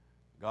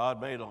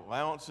 God made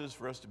allowances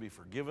for us to be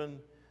forgiven,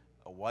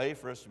 a way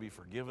for us to be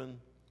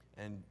forgiven,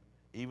 and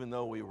even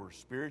though we were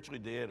spiritually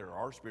dead or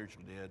are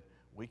spiritually dead,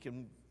 we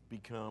can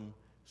become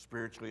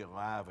spiritually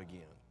alive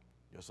again.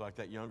 Just like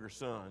that younger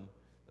son,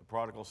 the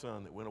prodigal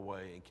son that went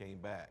away and came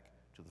back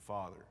to the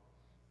Father.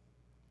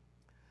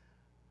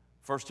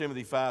 1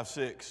 Timothy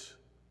 5:6.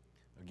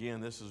 Again,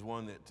 this is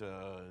one that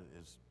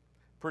is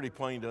pretty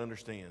plain to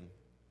understand.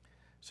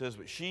 It says,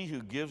 but she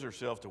who gives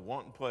herself to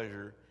wanton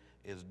pleasure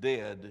is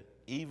dead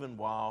even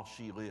while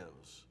she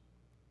lives.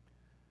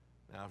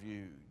 Now, if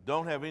you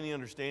don't have any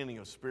understanding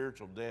of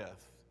spiritual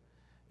death,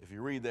 if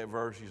you read that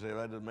verse, you say,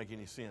 that doesn't make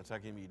any sense. How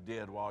can you be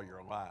dead while you're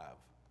alive?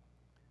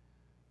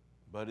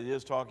 But it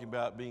is talking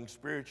about being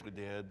spiritually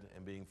dead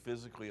and being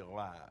physically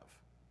alive.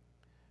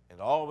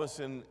 And all of us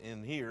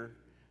in here,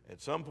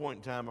 at some point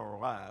in time in our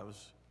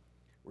lives,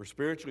 we're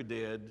spiritually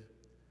dead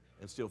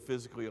and still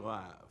physically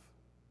alive.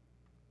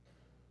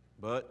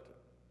 But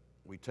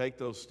we take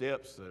those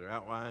steps that are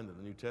outlined in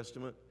the New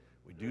Testament,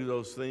 we do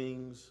those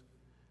things,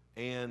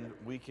 and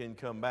we can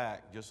come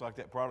back, just like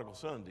that prodigal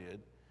son did,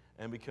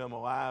 and become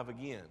alive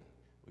again.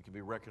 We can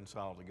be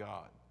reconciled to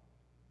God.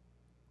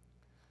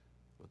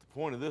 But the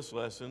point of this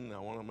lesson, I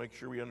want to make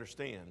sure we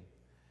understand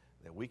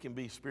that we can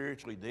be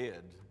spiritually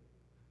dead,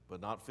 but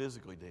not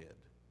physically dead.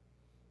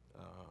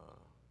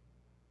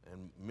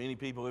 And many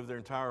people live their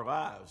entire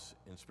lives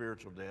in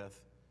spiritual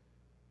death,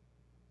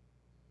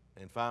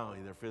 and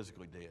finally they're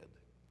physically dead.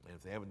 And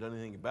if they haven't done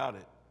anything about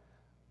it,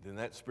 then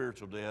that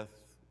spiritual death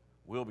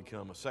will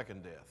become a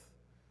second death.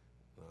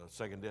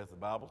 Second death the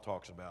Bible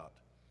talks about,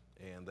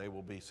 and they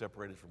will be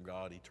separated from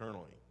God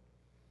eternally.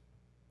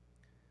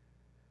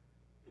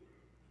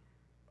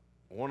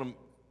 I want to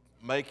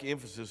make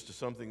emphasis to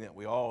something that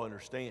we all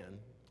understand,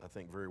 I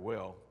think, very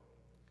well.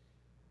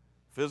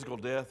 Physical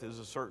death is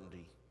a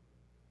certainty.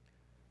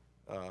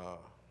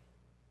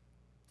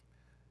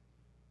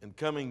 In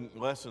coming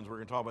lessons, we're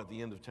going to talk about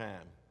the end of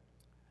time.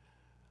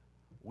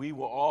 We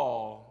will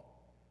all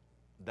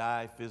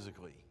die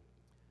physically.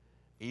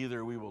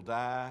 Either we will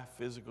die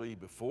physically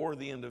before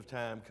the end of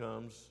time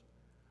comes,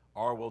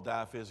 or we'll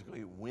die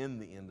physically when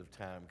the end of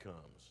time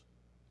comes.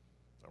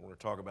 I want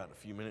to talk about in a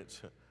few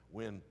minutes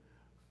when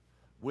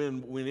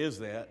is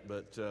that,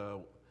 but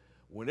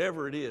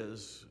whenever it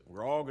is,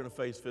 we're all going to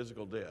face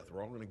physical death.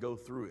 We're all going to go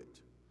through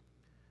it,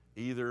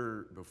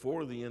 either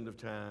before the end of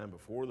time,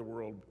 before the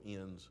world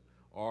ends,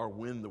 or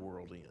when the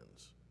world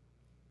ends.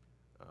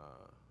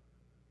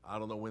 I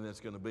don't know when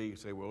that's going to be. You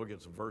say, well, we'll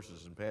get some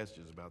verses and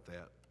passages about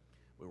that.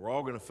 But we're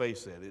all going to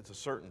face that. It's a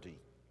certainty.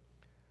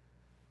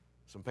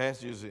 Some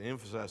passages that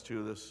emphasize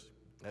to us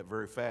that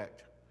very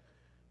fact.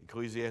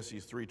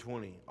 Ecclesiastes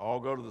 3:20, all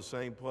go to the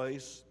same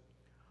place,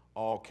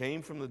 all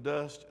came from the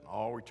dust, and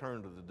all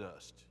return to the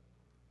dust.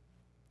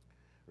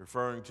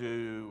 Referring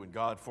to when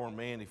God formed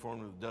man, he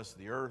formed him with the dust of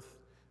the earth,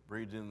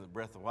 breathed in the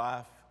breath of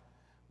life.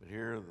 But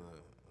here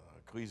the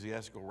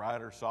ecclesiastical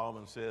writer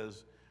Solomon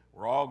says,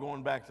 we're all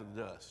going back to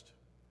the dust.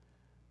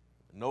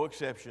 No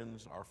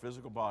exceptions. Our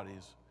physical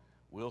bodies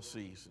will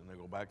cease, and they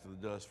go back to the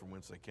dust from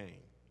whence they came.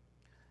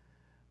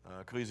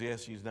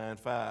 Ecclesiastes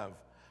 9:5,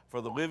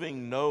 for the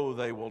living know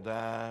they will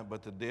die,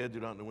 but the dead do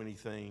not know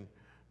anything,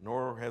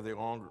 nor have they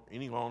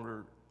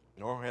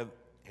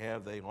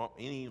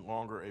any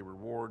longer a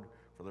reward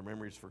for their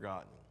memories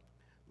forgotten.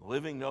 The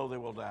living know they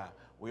will die.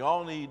 We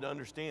all need to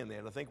understand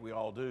that. I think we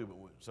all do, but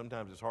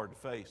sometimes it's hard to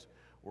face.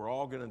 We're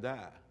all going to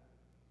die.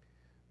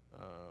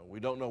 We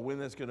don't know when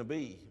that's going to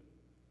be.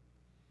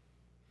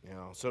 You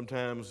know,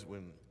 sometimes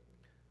when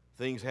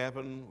things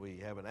happen, we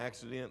have an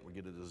accident, we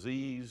get a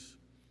disease,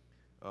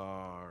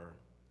 or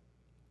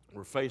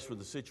we're faced with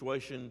a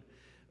situation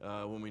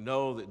when we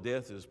know that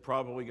death is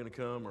probably going to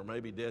come, or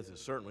maybe death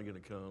is certainly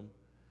going to come.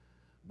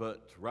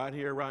 But right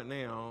here, right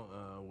now,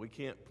 we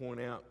can't point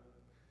out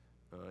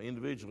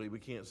individually, we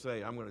can't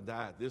say, I'm going to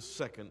die at this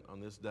second on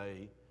this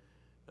day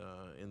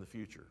in the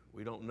future.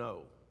 We don't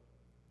know.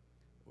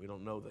 We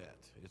don't know that.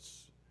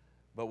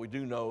 But we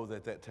do know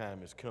that that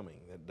time is coming.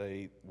 That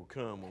day will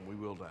come when we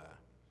will die.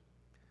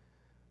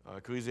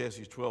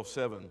 Ecclesiastes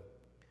 12:7,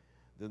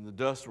 then the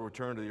dust will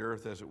return to the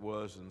earth as it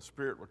was, and the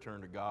spirit will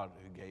return to God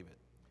who gave it.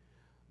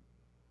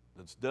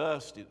 This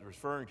dust it's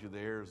referring to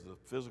there is the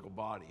physical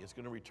body. It's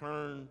going to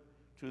return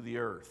to the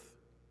earth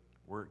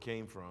where it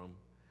came from,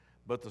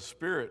 but the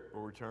spirit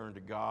will return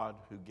to God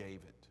who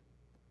gave it.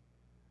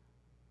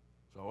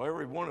 So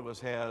every one of us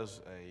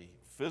has a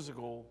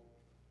physical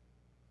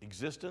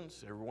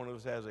existence. Every one of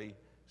us has a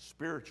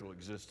spiritual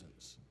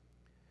existence.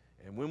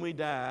 And when we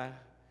die,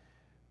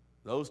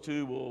 those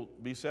two will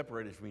be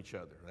separated from each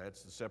other.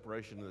 That's the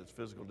separation that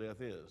physical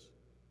death is.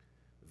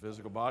 The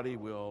physical body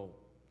will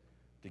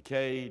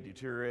decay,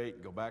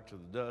 deteriorate, go back to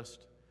the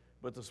dust,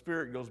 but the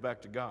spirit goes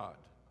back to God.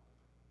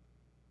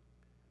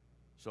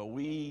 So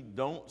we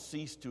don't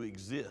cease to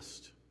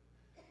exist.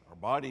 Our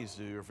bodies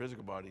do, our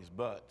physical bodies,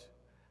 but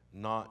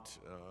not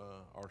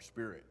our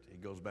spirit.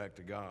 It goes back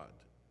to God.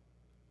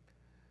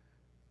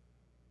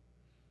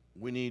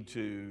 We need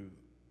to,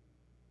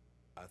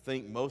 I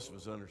think most of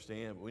us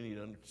understand, but we need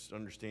to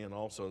understand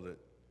also that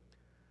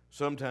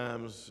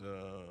sometimes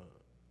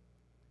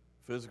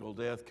physical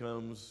death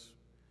comes,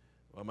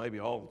 well, maybe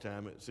all the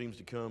time, it seems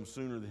to come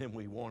sooner than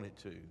we want it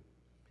to.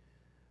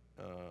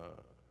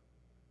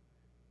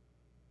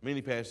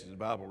 Many passages in the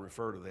Bible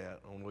refer to that.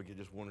 I want to look at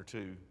just one or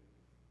two.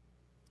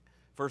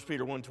 1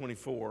 Peter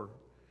 1:24,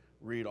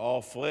 read,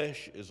 all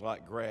flesh is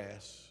like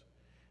grass,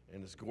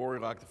 and its glory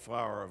like the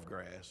flower of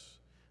grass.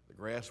 The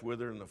grass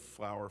withers and the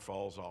flower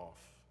falls off.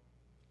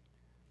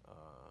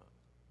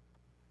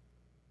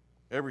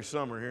 Every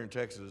summer here in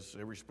Texas,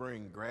 every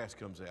spring, grass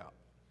comes out.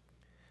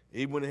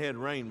 Even when it hadn't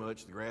rained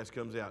much, the grass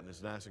comes out and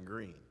it's nice and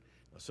green.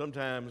 Now,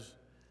 sometimes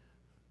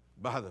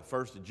by the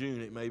 1st of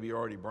June, it may be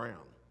already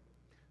brown.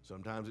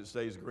 Sometimes it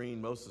stays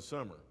green most of the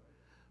summer.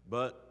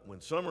 But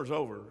when summer's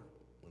over,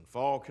 when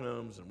fall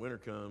comes and winter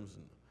comes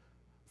and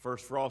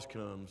first frost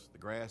comes, the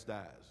grass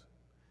dies.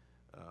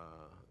 The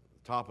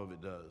top of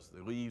it does.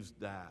 The leaves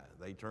die.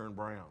 They turn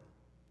brown.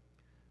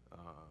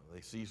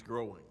 They cease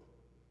growing.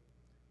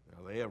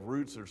 Now, they have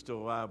roots that are still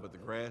alive, but the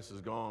grass is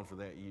gone for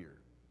that year.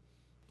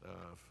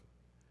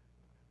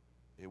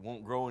 It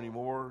won't grow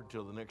anymore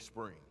until the next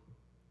spring.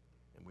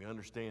 And we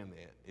understand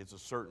that. It's a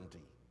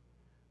certainty.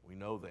 We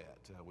know that.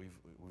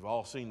 We've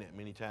all seen that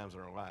many times in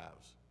our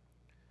lives.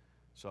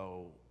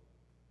 So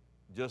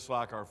just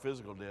like our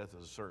physical death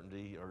is a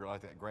certainty, or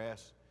like that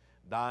grass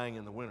dying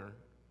in the winter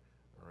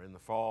or in the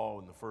fall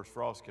when the first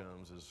frost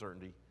comes is a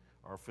certainty,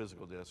 our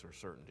physical deaths are a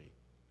certainty.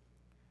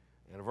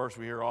 And a verse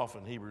we hear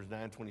often, Hebrews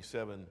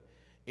 9:27,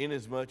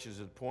 inasmuch as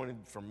it appointed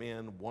for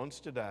men once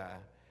to die,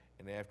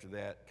 and after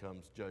that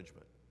comes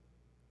judgment.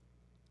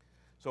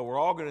 So we're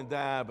all going to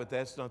die, but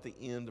that's not the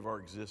end of our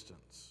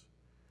existence.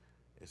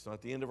 It's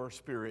not the end of our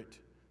spirit.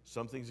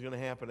 Something's going to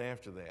happen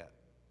after that.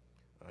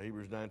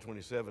 Hebrews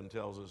 9:27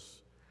 tells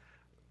us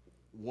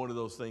one of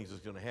those things is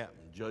going to happen,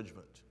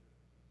 judgment.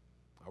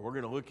 We're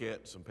going to look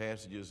at some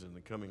passages in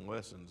the coming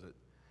lessons that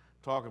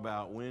talk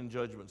about when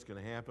judgment's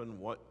going to happen,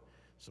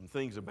 some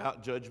things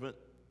about judgment.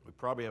 We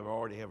probably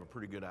already have a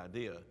pretty good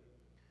idea,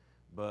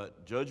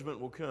 but judgment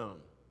will come.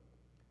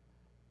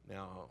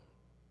 Now,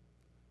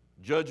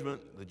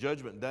 the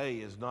judgment day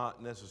is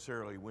not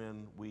necessarily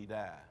when we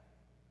die.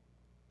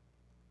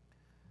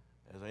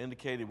 As I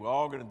indicated, we're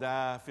all going to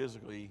die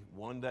physically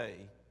one day.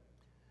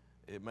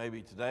 It may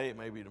be today, it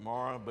may be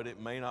tomorrow, but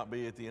it may not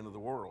be at the end of the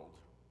world.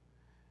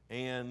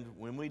 And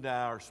when we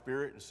die, our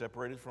spirit is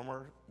separated from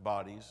our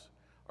bodies.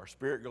 Our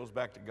spirit goes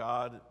back to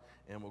God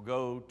and will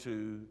go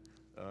to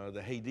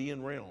the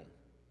Hadean realm,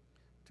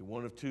 to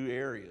one of two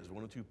areas,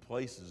 one of two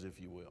places,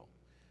 if you will.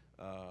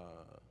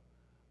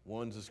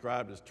 One's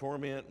described as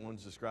torment,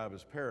 one's described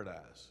as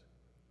paradise.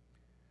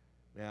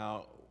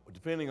 Now,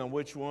 depending on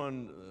which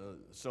one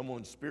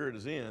someone's spirit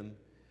is in,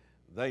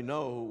 they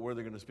know where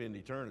they're going to spend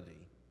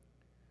eternity.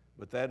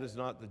 But that is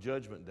not the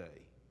judgment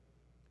day.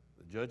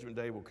 The judgment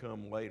day will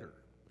come later,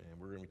 and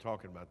we're going to be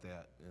talking about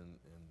that in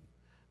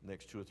the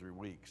next 2 or 3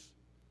 weeks.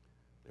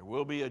 There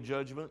will be a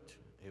judgment.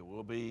 It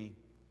will be,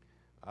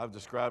 I've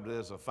described it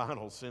as a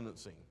final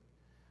sentencing.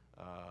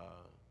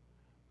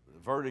 The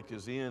verdict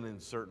is in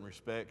certain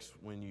respects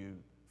when you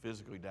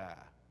physically die.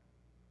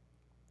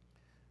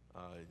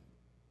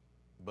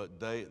 But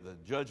the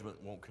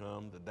judgment won't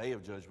come, the day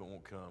of judgment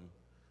won't come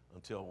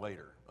until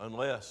later,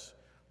 unless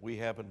we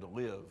happen to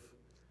live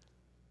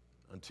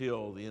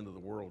until the end of the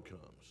world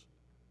comes.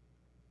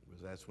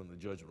 Because that's when the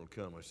judgment will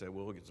come. I say,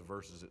 well, look at the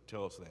verses that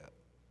tell us that.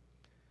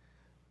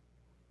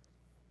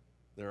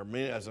 There are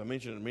many, as I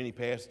mentioned, many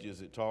passages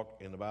that talk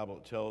in the Bible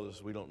that tell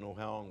us we don't know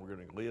how long we're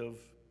going to live.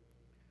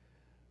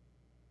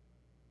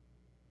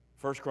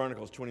 1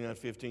 Chronicles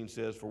 29:15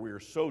 says, for we are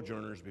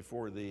sojourners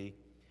before thee,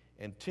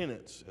 and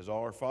tenants as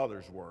all our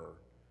fathers were.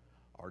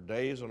 Our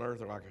days on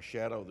earth are like a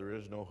shadow, there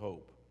is no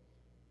hope.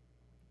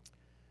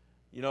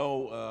 You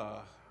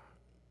know,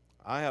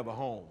 I have a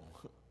home,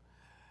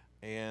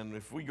 and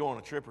if we go on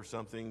a trip or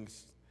something,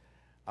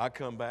 I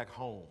come back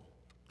home.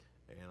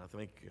 And I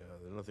think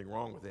there's nothing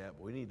wrong with that,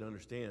 but we need to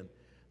understand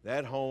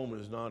that home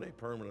is not a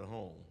permanent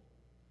home.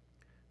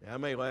 Now, it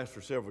may last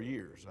for several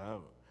years.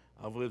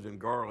 I've lived in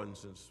Garland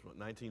since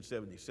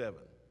 1977,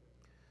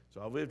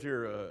 so I've lived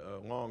here a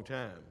long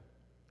time.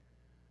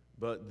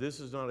 But this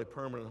is not a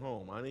permanent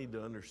home. I need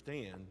to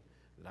understand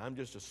that I'm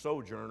just a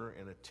sojourner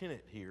and a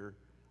tenant here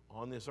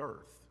on this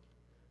earth,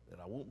 that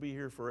I won't be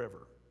here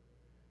forever.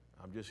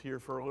 I'm just here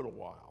for a little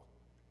while.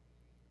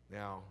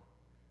 Now,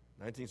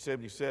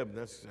 1977,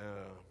 that's,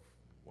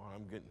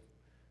 I'm getting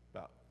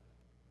about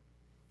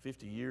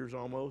 50 years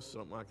almost,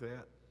 something like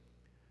that.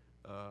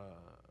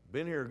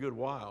 Been here a good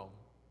while,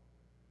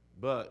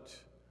 but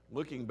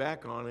looking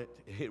back on it,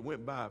 it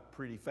went by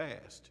pretty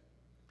fast.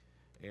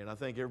 And I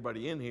think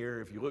everybody in here,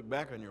 if you look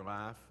back on your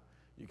life,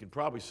 you can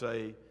probably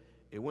say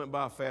it went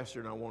by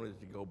faster than I wanted it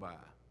to go by.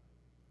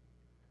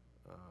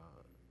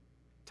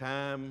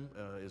 Time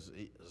is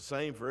the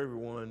same for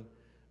everyone,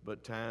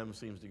 but time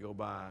seems to go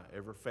by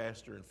ever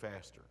faster and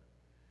faster.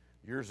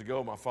 Years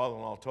ago, my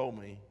father-in-law told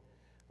me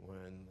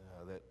when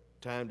that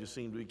time just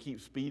seemed to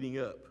keep speeding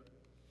up.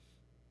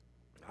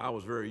 I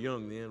was very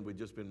young then. We'd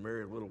just been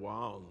married a little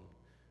while, and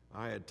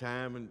I had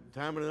time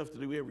enough to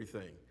do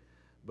everything.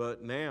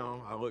 But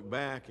now I look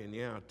back, and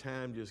yeah,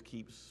 time just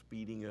keeps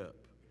speeding up.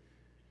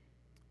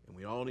 And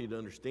we all need to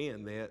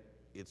understand that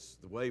it's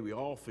the way we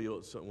all feel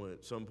at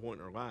some point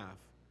in our life.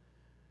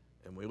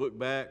 And we look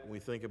back and we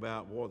think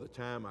about, boy, the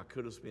time I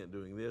could have spent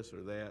doing this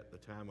or that, the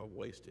time I've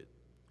wasted.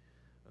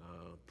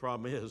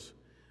 Problem is,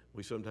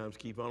 we sometimes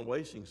keep on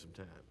wasting some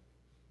time.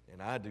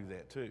 And I do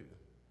that too.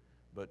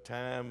 But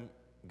time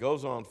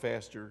goes on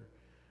faster.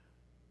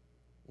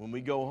 When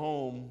we go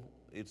home,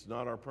 it's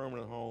not our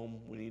permanent home.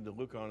 We need to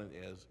look on it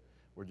as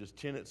we're just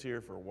tenants here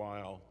for a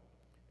while,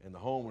 and the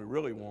home we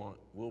really want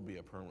will be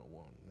a permanent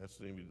one. That's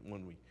the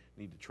one we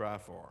need to try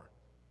for.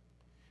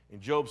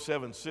 In Job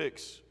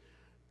 7:6,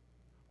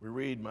 we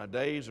read, "My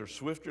days are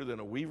swifter than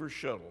a weaver's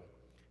shuttle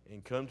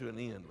and come to an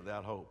end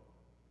without hope."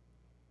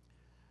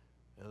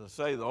 As I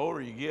say, the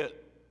older you get,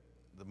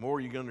 the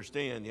more you can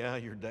understand, yeah,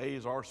 your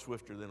days are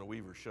swifter than a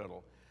weaver's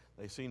shuttle.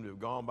 They seem to have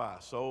gone by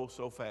so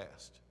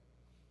fast.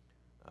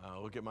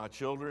 Look at my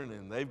children,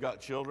 and they've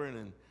got children,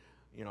 and,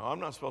 I'm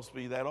not supposed to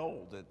be that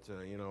old. That,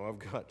 I've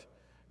got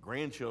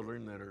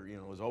grandchildren that are,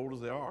 as old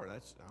as they are.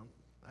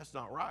 That's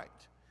not right.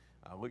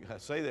 I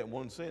say that in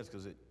one sense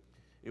because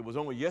it was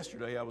only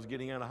yesterday I was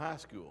getting out of high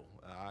school.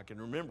 I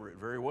can remember it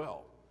very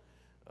well.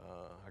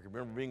 I can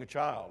remember being a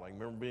child. I can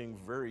remember being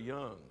very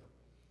young.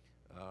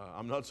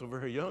 I'm not so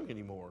very young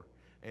anymore,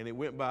 and it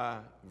went by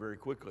very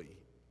quickly.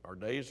 Our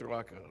days are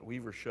like a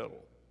weaver's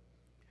shuttle.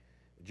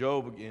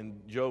 Job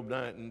in Job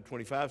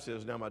 9:25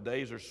 says, "Now my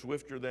days are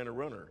swifter than a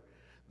runner.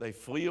 They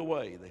flee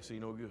away, they see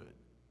no good."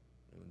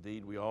 And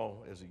indeed, we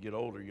all, as you get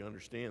older, you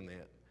understand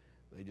that.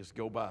 They just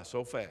go by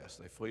so fast,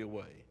 they flee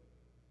away.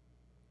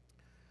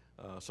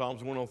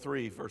 Psalms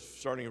 103,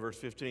 starting in verse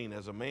 15,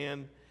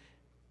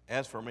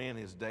 As for a man,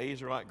 his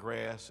days are like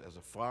grass, as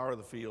a flower of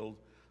the field.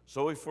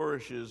 So he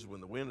flourishes.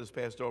 When the wind has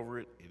passed over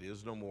it, it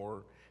is no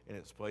more, and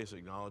its place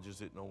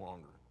acknowledges it no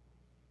longer.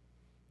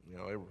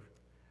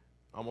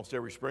 Almost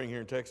every spring here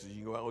in Texas, you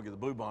can go out and look at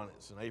the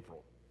bluebonnets in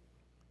April.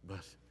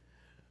 But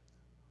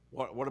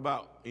what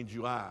about in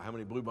July? How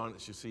many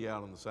bluebonnets you see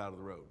out on the side of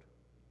the road?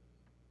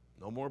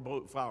 No more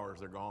flowers,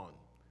 they're gone.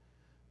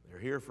 They're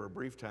here for a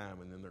brief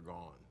time, and then they're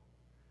gone.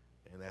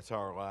 And that's how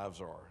our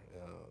lives are.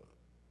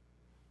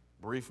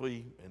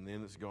 Briefly, and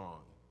then it's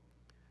gone.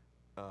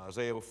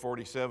 Isaiah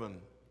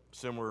 47,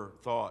 similar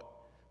thought.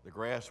 The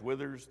grass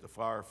withers, the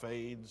flower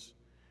fades.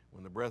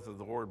 When the breath of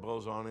the Lord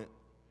blows on it,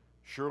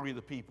 surely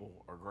the people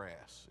are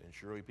grass, and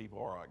surely people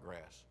are like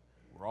grass.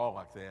 We're all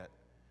like that.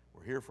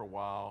 We're here for a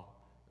while,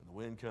 and the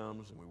wind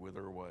comes, and we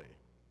wither away.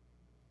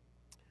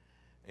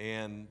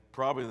 And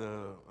probably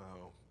the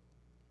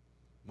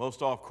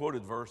most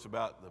oft-quoted verse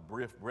about the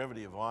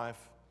brevity of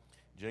life,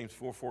 James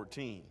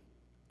 4:14.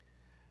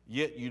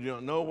 Yet you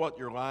don't know what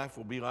your life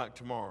will be like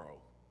tomorrow.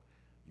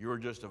 You are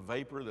just a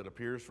vapor that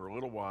appears for a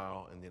little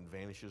while and then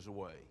vanishes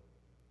away.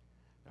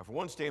 Now, from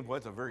one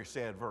standpoint, that's a very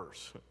sad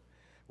verse.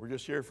 We're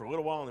just here for a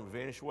little while and then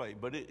vanish away.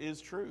 But it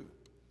is true.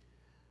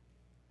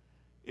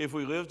 If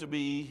we live to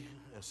be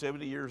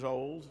 70 years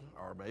old,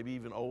 or maybe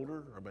even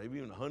older, or maybe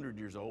even 100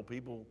 years old,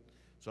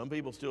 some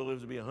people still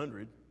live to be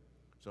 100,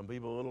 some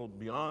people a little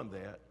beyond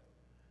that.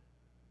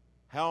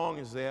 How long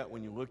is that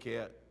when you look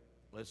at,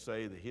 let's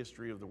say, the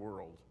history of the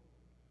world?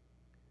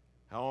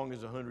 How long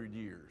is 100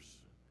 years?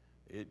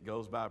 It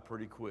goes by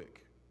pretty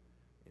quick.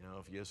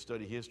 If you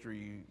study history,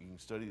 you can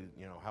study,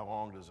 how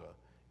long does an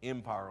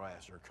empire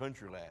last or a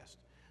country last.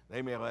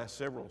 They may last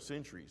several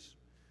centuries.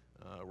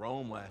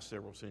 Rome lasts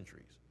several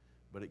centuries,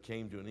 but it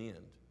came to an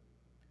end.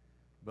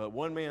 But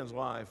one man's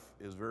life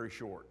is very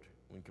short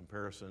in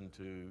comparison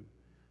to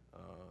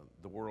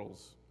the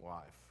world's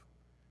life.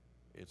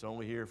 It's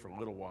only here for a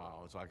little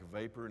while. It's like a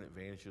vapor and it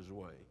vanishes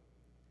away.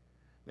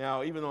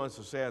 Now, even though it's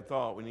a sad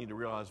thought, we need to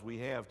realize we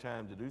have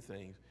time to do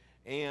things.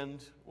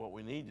 And what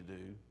we need to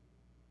do,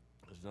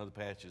 as another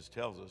passage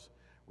tells us,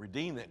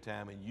 redeem that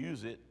time and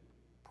use it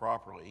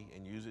properly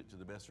and use it to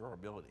the best of our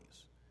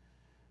abilities.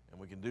 And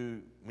we can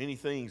do many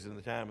things in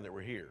the time that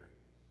we're here.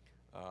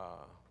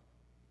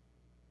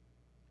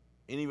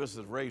 Any of us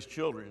that have raised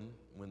children,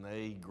 when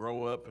they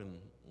grow up and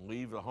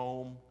leave the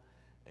home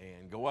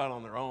and go out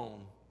on their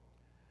own,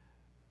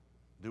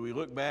 do we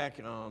look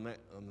back on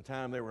the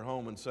time they were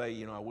home and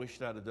say, I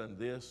wish I'd have done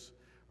this,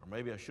 or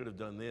maybe I should have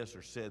done this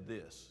or said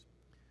this?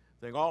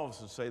 I think all of us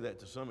would say that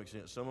to some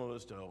extent, some of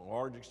us to a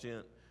large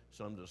extent,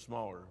 some to a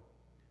smaller.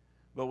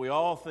 But we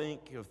all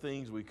think of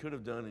things we could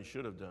have done and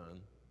should have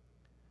done.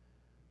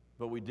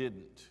 but we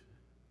didn't.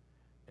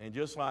 And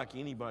just like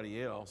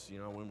anybody else, you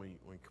know, when we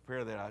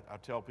compare that, I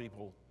tell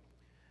people,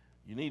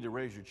 you need to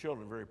raise your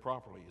children very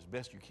properly as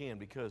best you can,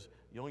 because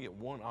you only get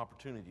one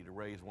opportunity to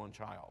raise one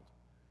child.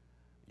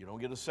 You don't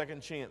get a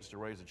second chance to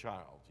raise a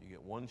child. You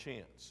get one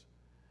chance,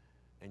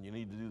 and you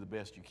need to do the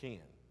best you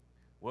can.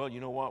 Well,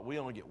 you know what? We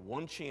only get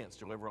one chance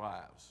to live our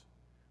lives,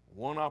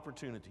 one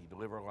opportunity to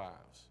live our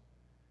lives.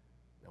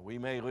 Now, we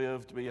may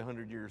live to be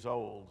 100 years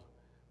old,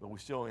 but we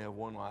still only have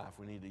one life.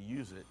 We need to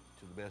use it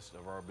to the best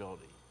of our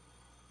ability.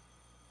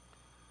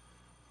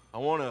 I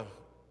want to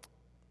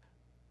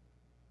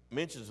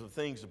mention some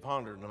things to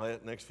ponder in the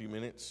next few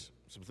minutes,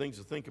 some things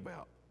to think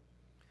about.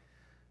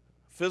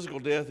 Physical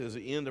death is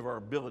the end of our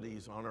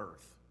abilities on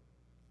earth.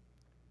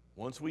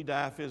 Once we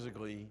die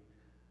physically,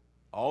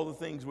 all the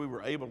things we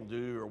were able to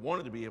do or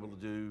wanted to be able to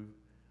do,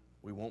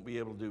 we won't be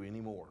able to do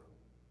anymore.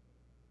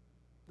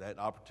 That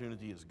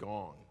opportunity is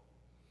gone.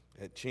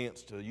 That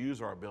chance to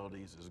use our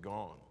abilities is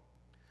gone.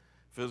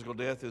 Physical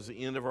death is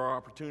the end of our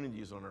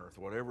opportunities on earth.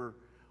 Whatever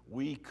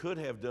we could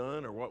have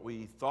done or what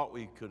we thought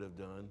we could have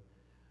done,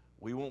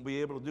 we won't be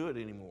able to do it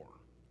anymore.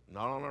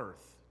 Not on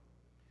earth.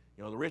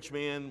 You know, the rich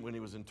man, when he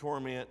was in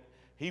torment,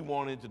 he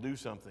wanted to do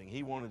something.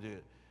 He wanted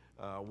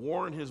to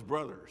warn his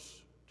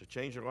brothers to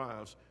change their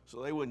lives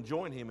so they wouldn't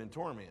join him in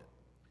torment.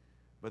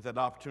 But that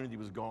opportunity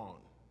was gone.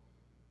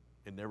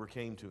 It never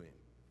came to him.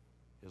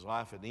 His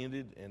life had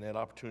ended, and that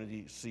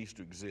opportunity ceased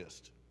to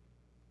exist.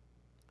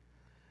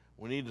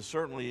 We need to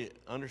certainly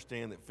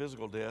understand that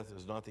physical death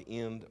is not the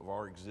end of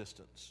our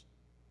existence.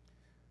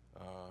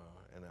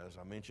 And as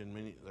I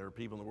mentioned, there are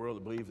people in the world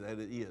that believe that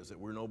it is, that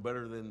we're no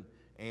better than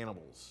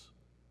animals.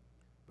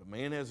 But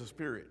man has a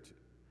spirit.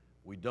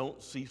 We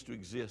don't cease to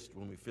exist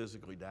when we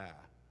physically die.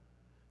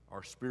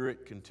 Our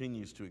spirit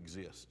continues to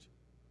exist,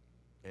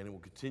 and it will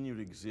continue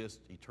to exist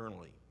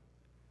eternally.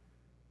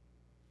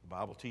 The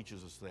Bible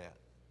teaches us that.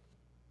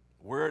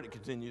 Where it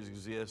continues to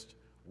exist,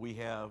 we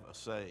have a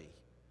say.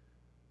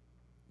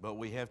 But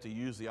we have to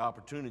use the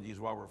opportunities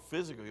while we're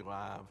physically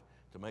alive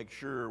to make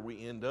sure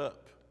we end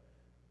up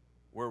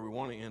where we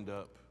want to end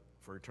up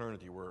for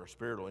eternity, where our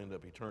spirit will end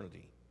up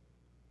eternity.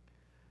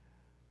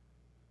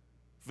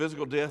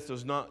 Physical death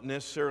does not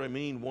necessarily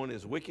mean one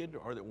is wicked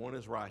or that one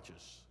is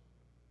righteous.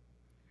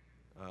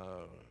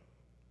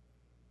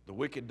 The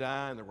wicked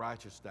die and the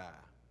righteous die.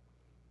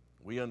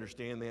 We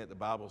understand that. The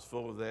Bible's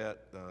full of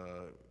that.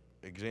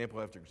 Example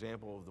after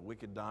example of the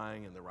wicked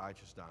dying and the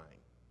righteous dying.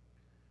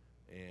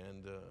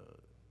 And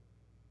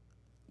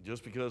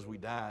just because we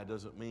die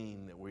doesn't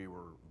mean that we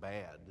were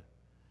bad.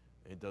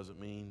 It doesn't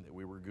mean that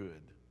we were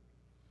good.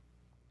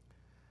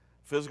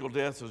 Physical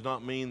death does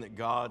not mean that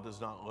God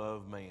does not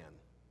love man.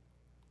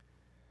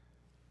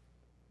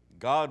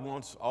 God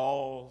wants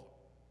all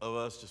of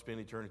us to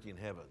spend eternity in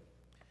heaven.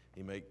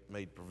 He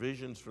made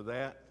provisions for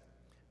that.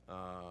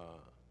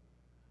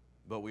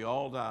 But we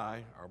all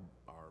die.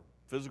 Our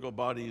physical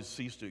bodies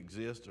cease to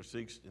exist or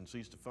cease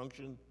to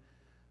function.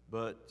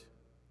 But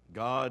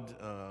God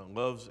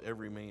loves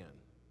every man.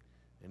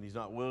 And He's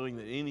not willing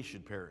that any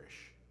should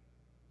perish.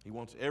 He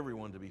wants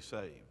everyone to be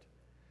saved.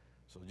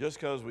 So just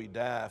because we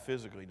die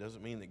physically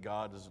doesn't mean that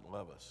God doesn't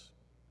love us.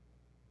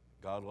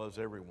 God loves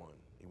everyone.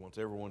 He wants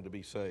everyone to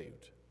be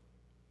saved.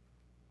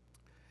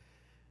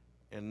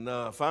 And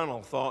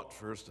final thought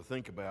for us to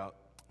think about,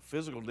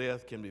 physical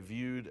death can be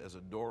viewed as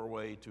a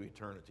doorway to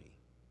eternity.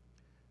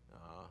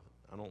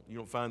 You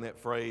don't find that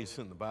phrase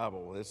in the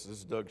Bible. This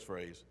is Doug's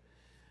phrase.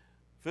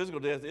 Physical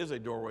death is a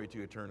doorway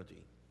to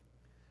eternity.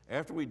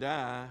 After we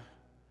die,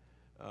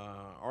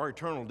 our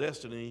eternal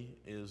destiny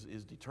is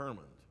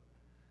determined.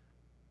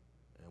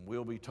 And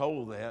we'll be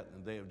told that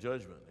in the day of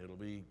judgment. It'll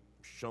be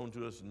shown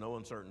to us in no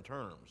uncertain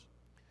terms.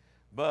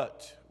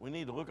 But we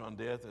need to look on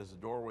death as a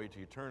doorway to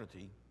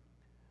eternity.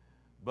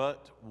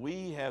 But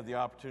we have the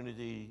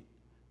opportunity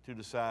to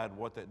decide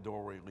what that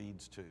doorway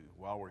leads to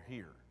while we're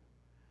here.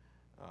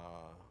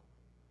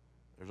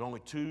 There's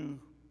only two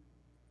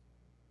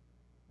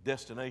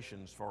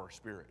destinations for our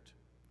spirit,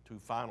 two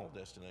final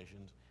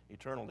destinations,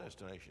 eternal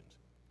destinations.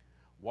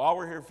 While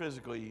we're here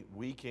physically,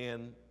 we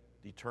can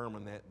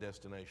determine that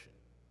destination.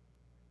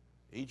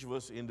 Each of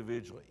us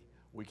individually.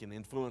 We can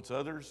influence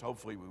others,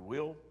 hopefully we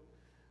will.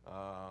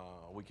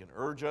 We can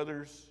urge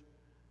others,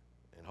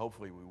 and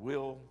hopefully we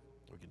will.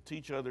 We can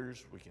teach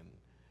others, we can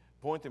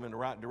point them in the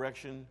right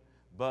direction,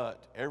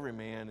 but every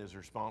man is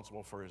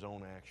responsible for his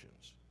own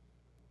actions.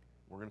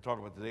 We're going to talk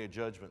about the day of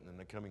judgment in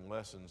the coming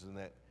lessons, and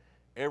that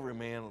every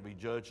man will be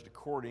judged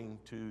according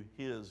to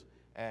his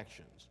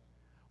actions.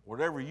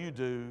 Whatever you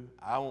do,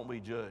 I won't be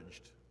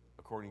judged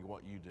according to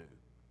what you do.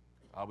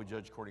 I'll be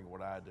judged according to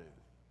what I do.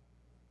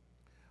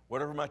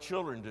 Whatever my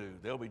children do,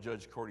 they'll be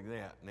judged according to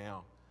that.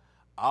 Now,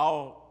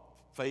 I'll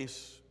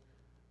face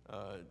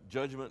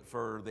judgment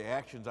for the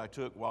actions I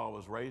took while I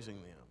was raising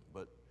them,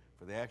 but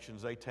for the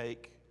actions they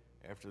take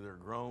after they're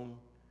grown,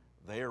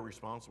 they are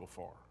responsible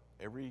for.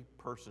 Every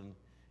person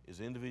is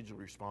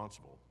individually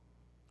responsible.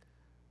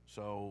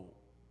 So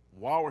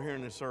while we're here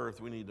on this earth,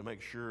 we need to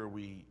make sure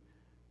we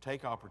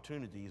take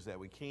opportunities that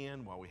we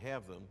can while we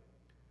have them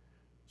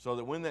so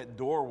that when that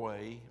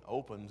doorway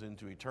opens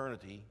into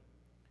eternity,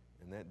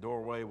 and that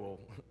doorway will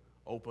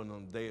open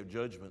on the day of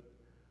judgment,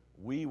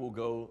 we will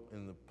go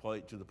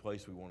to the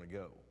place we want to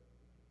go.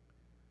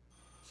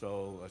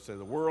 So I say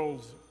the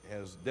world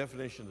has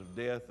definitions of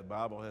death. The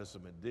Bible has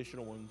some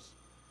additional ones.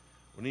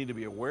 We need to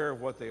be aware of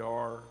what they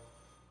are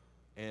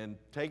and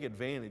take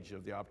advantage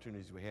of the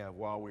opportunities we have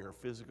while we are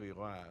physically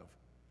alive,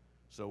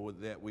 so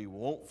that we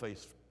won't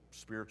face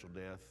spiritual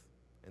death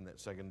and that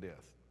second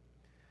death.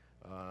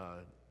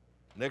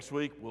 Next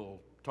week we'll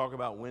talk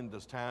about when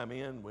does time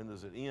end, when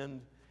does it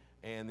end,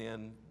 and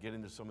then get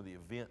into some of the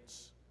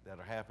events that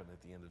are happening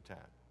at the end of time.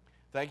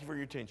 Thank you for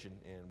your attention,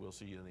 and we'll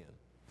see you then.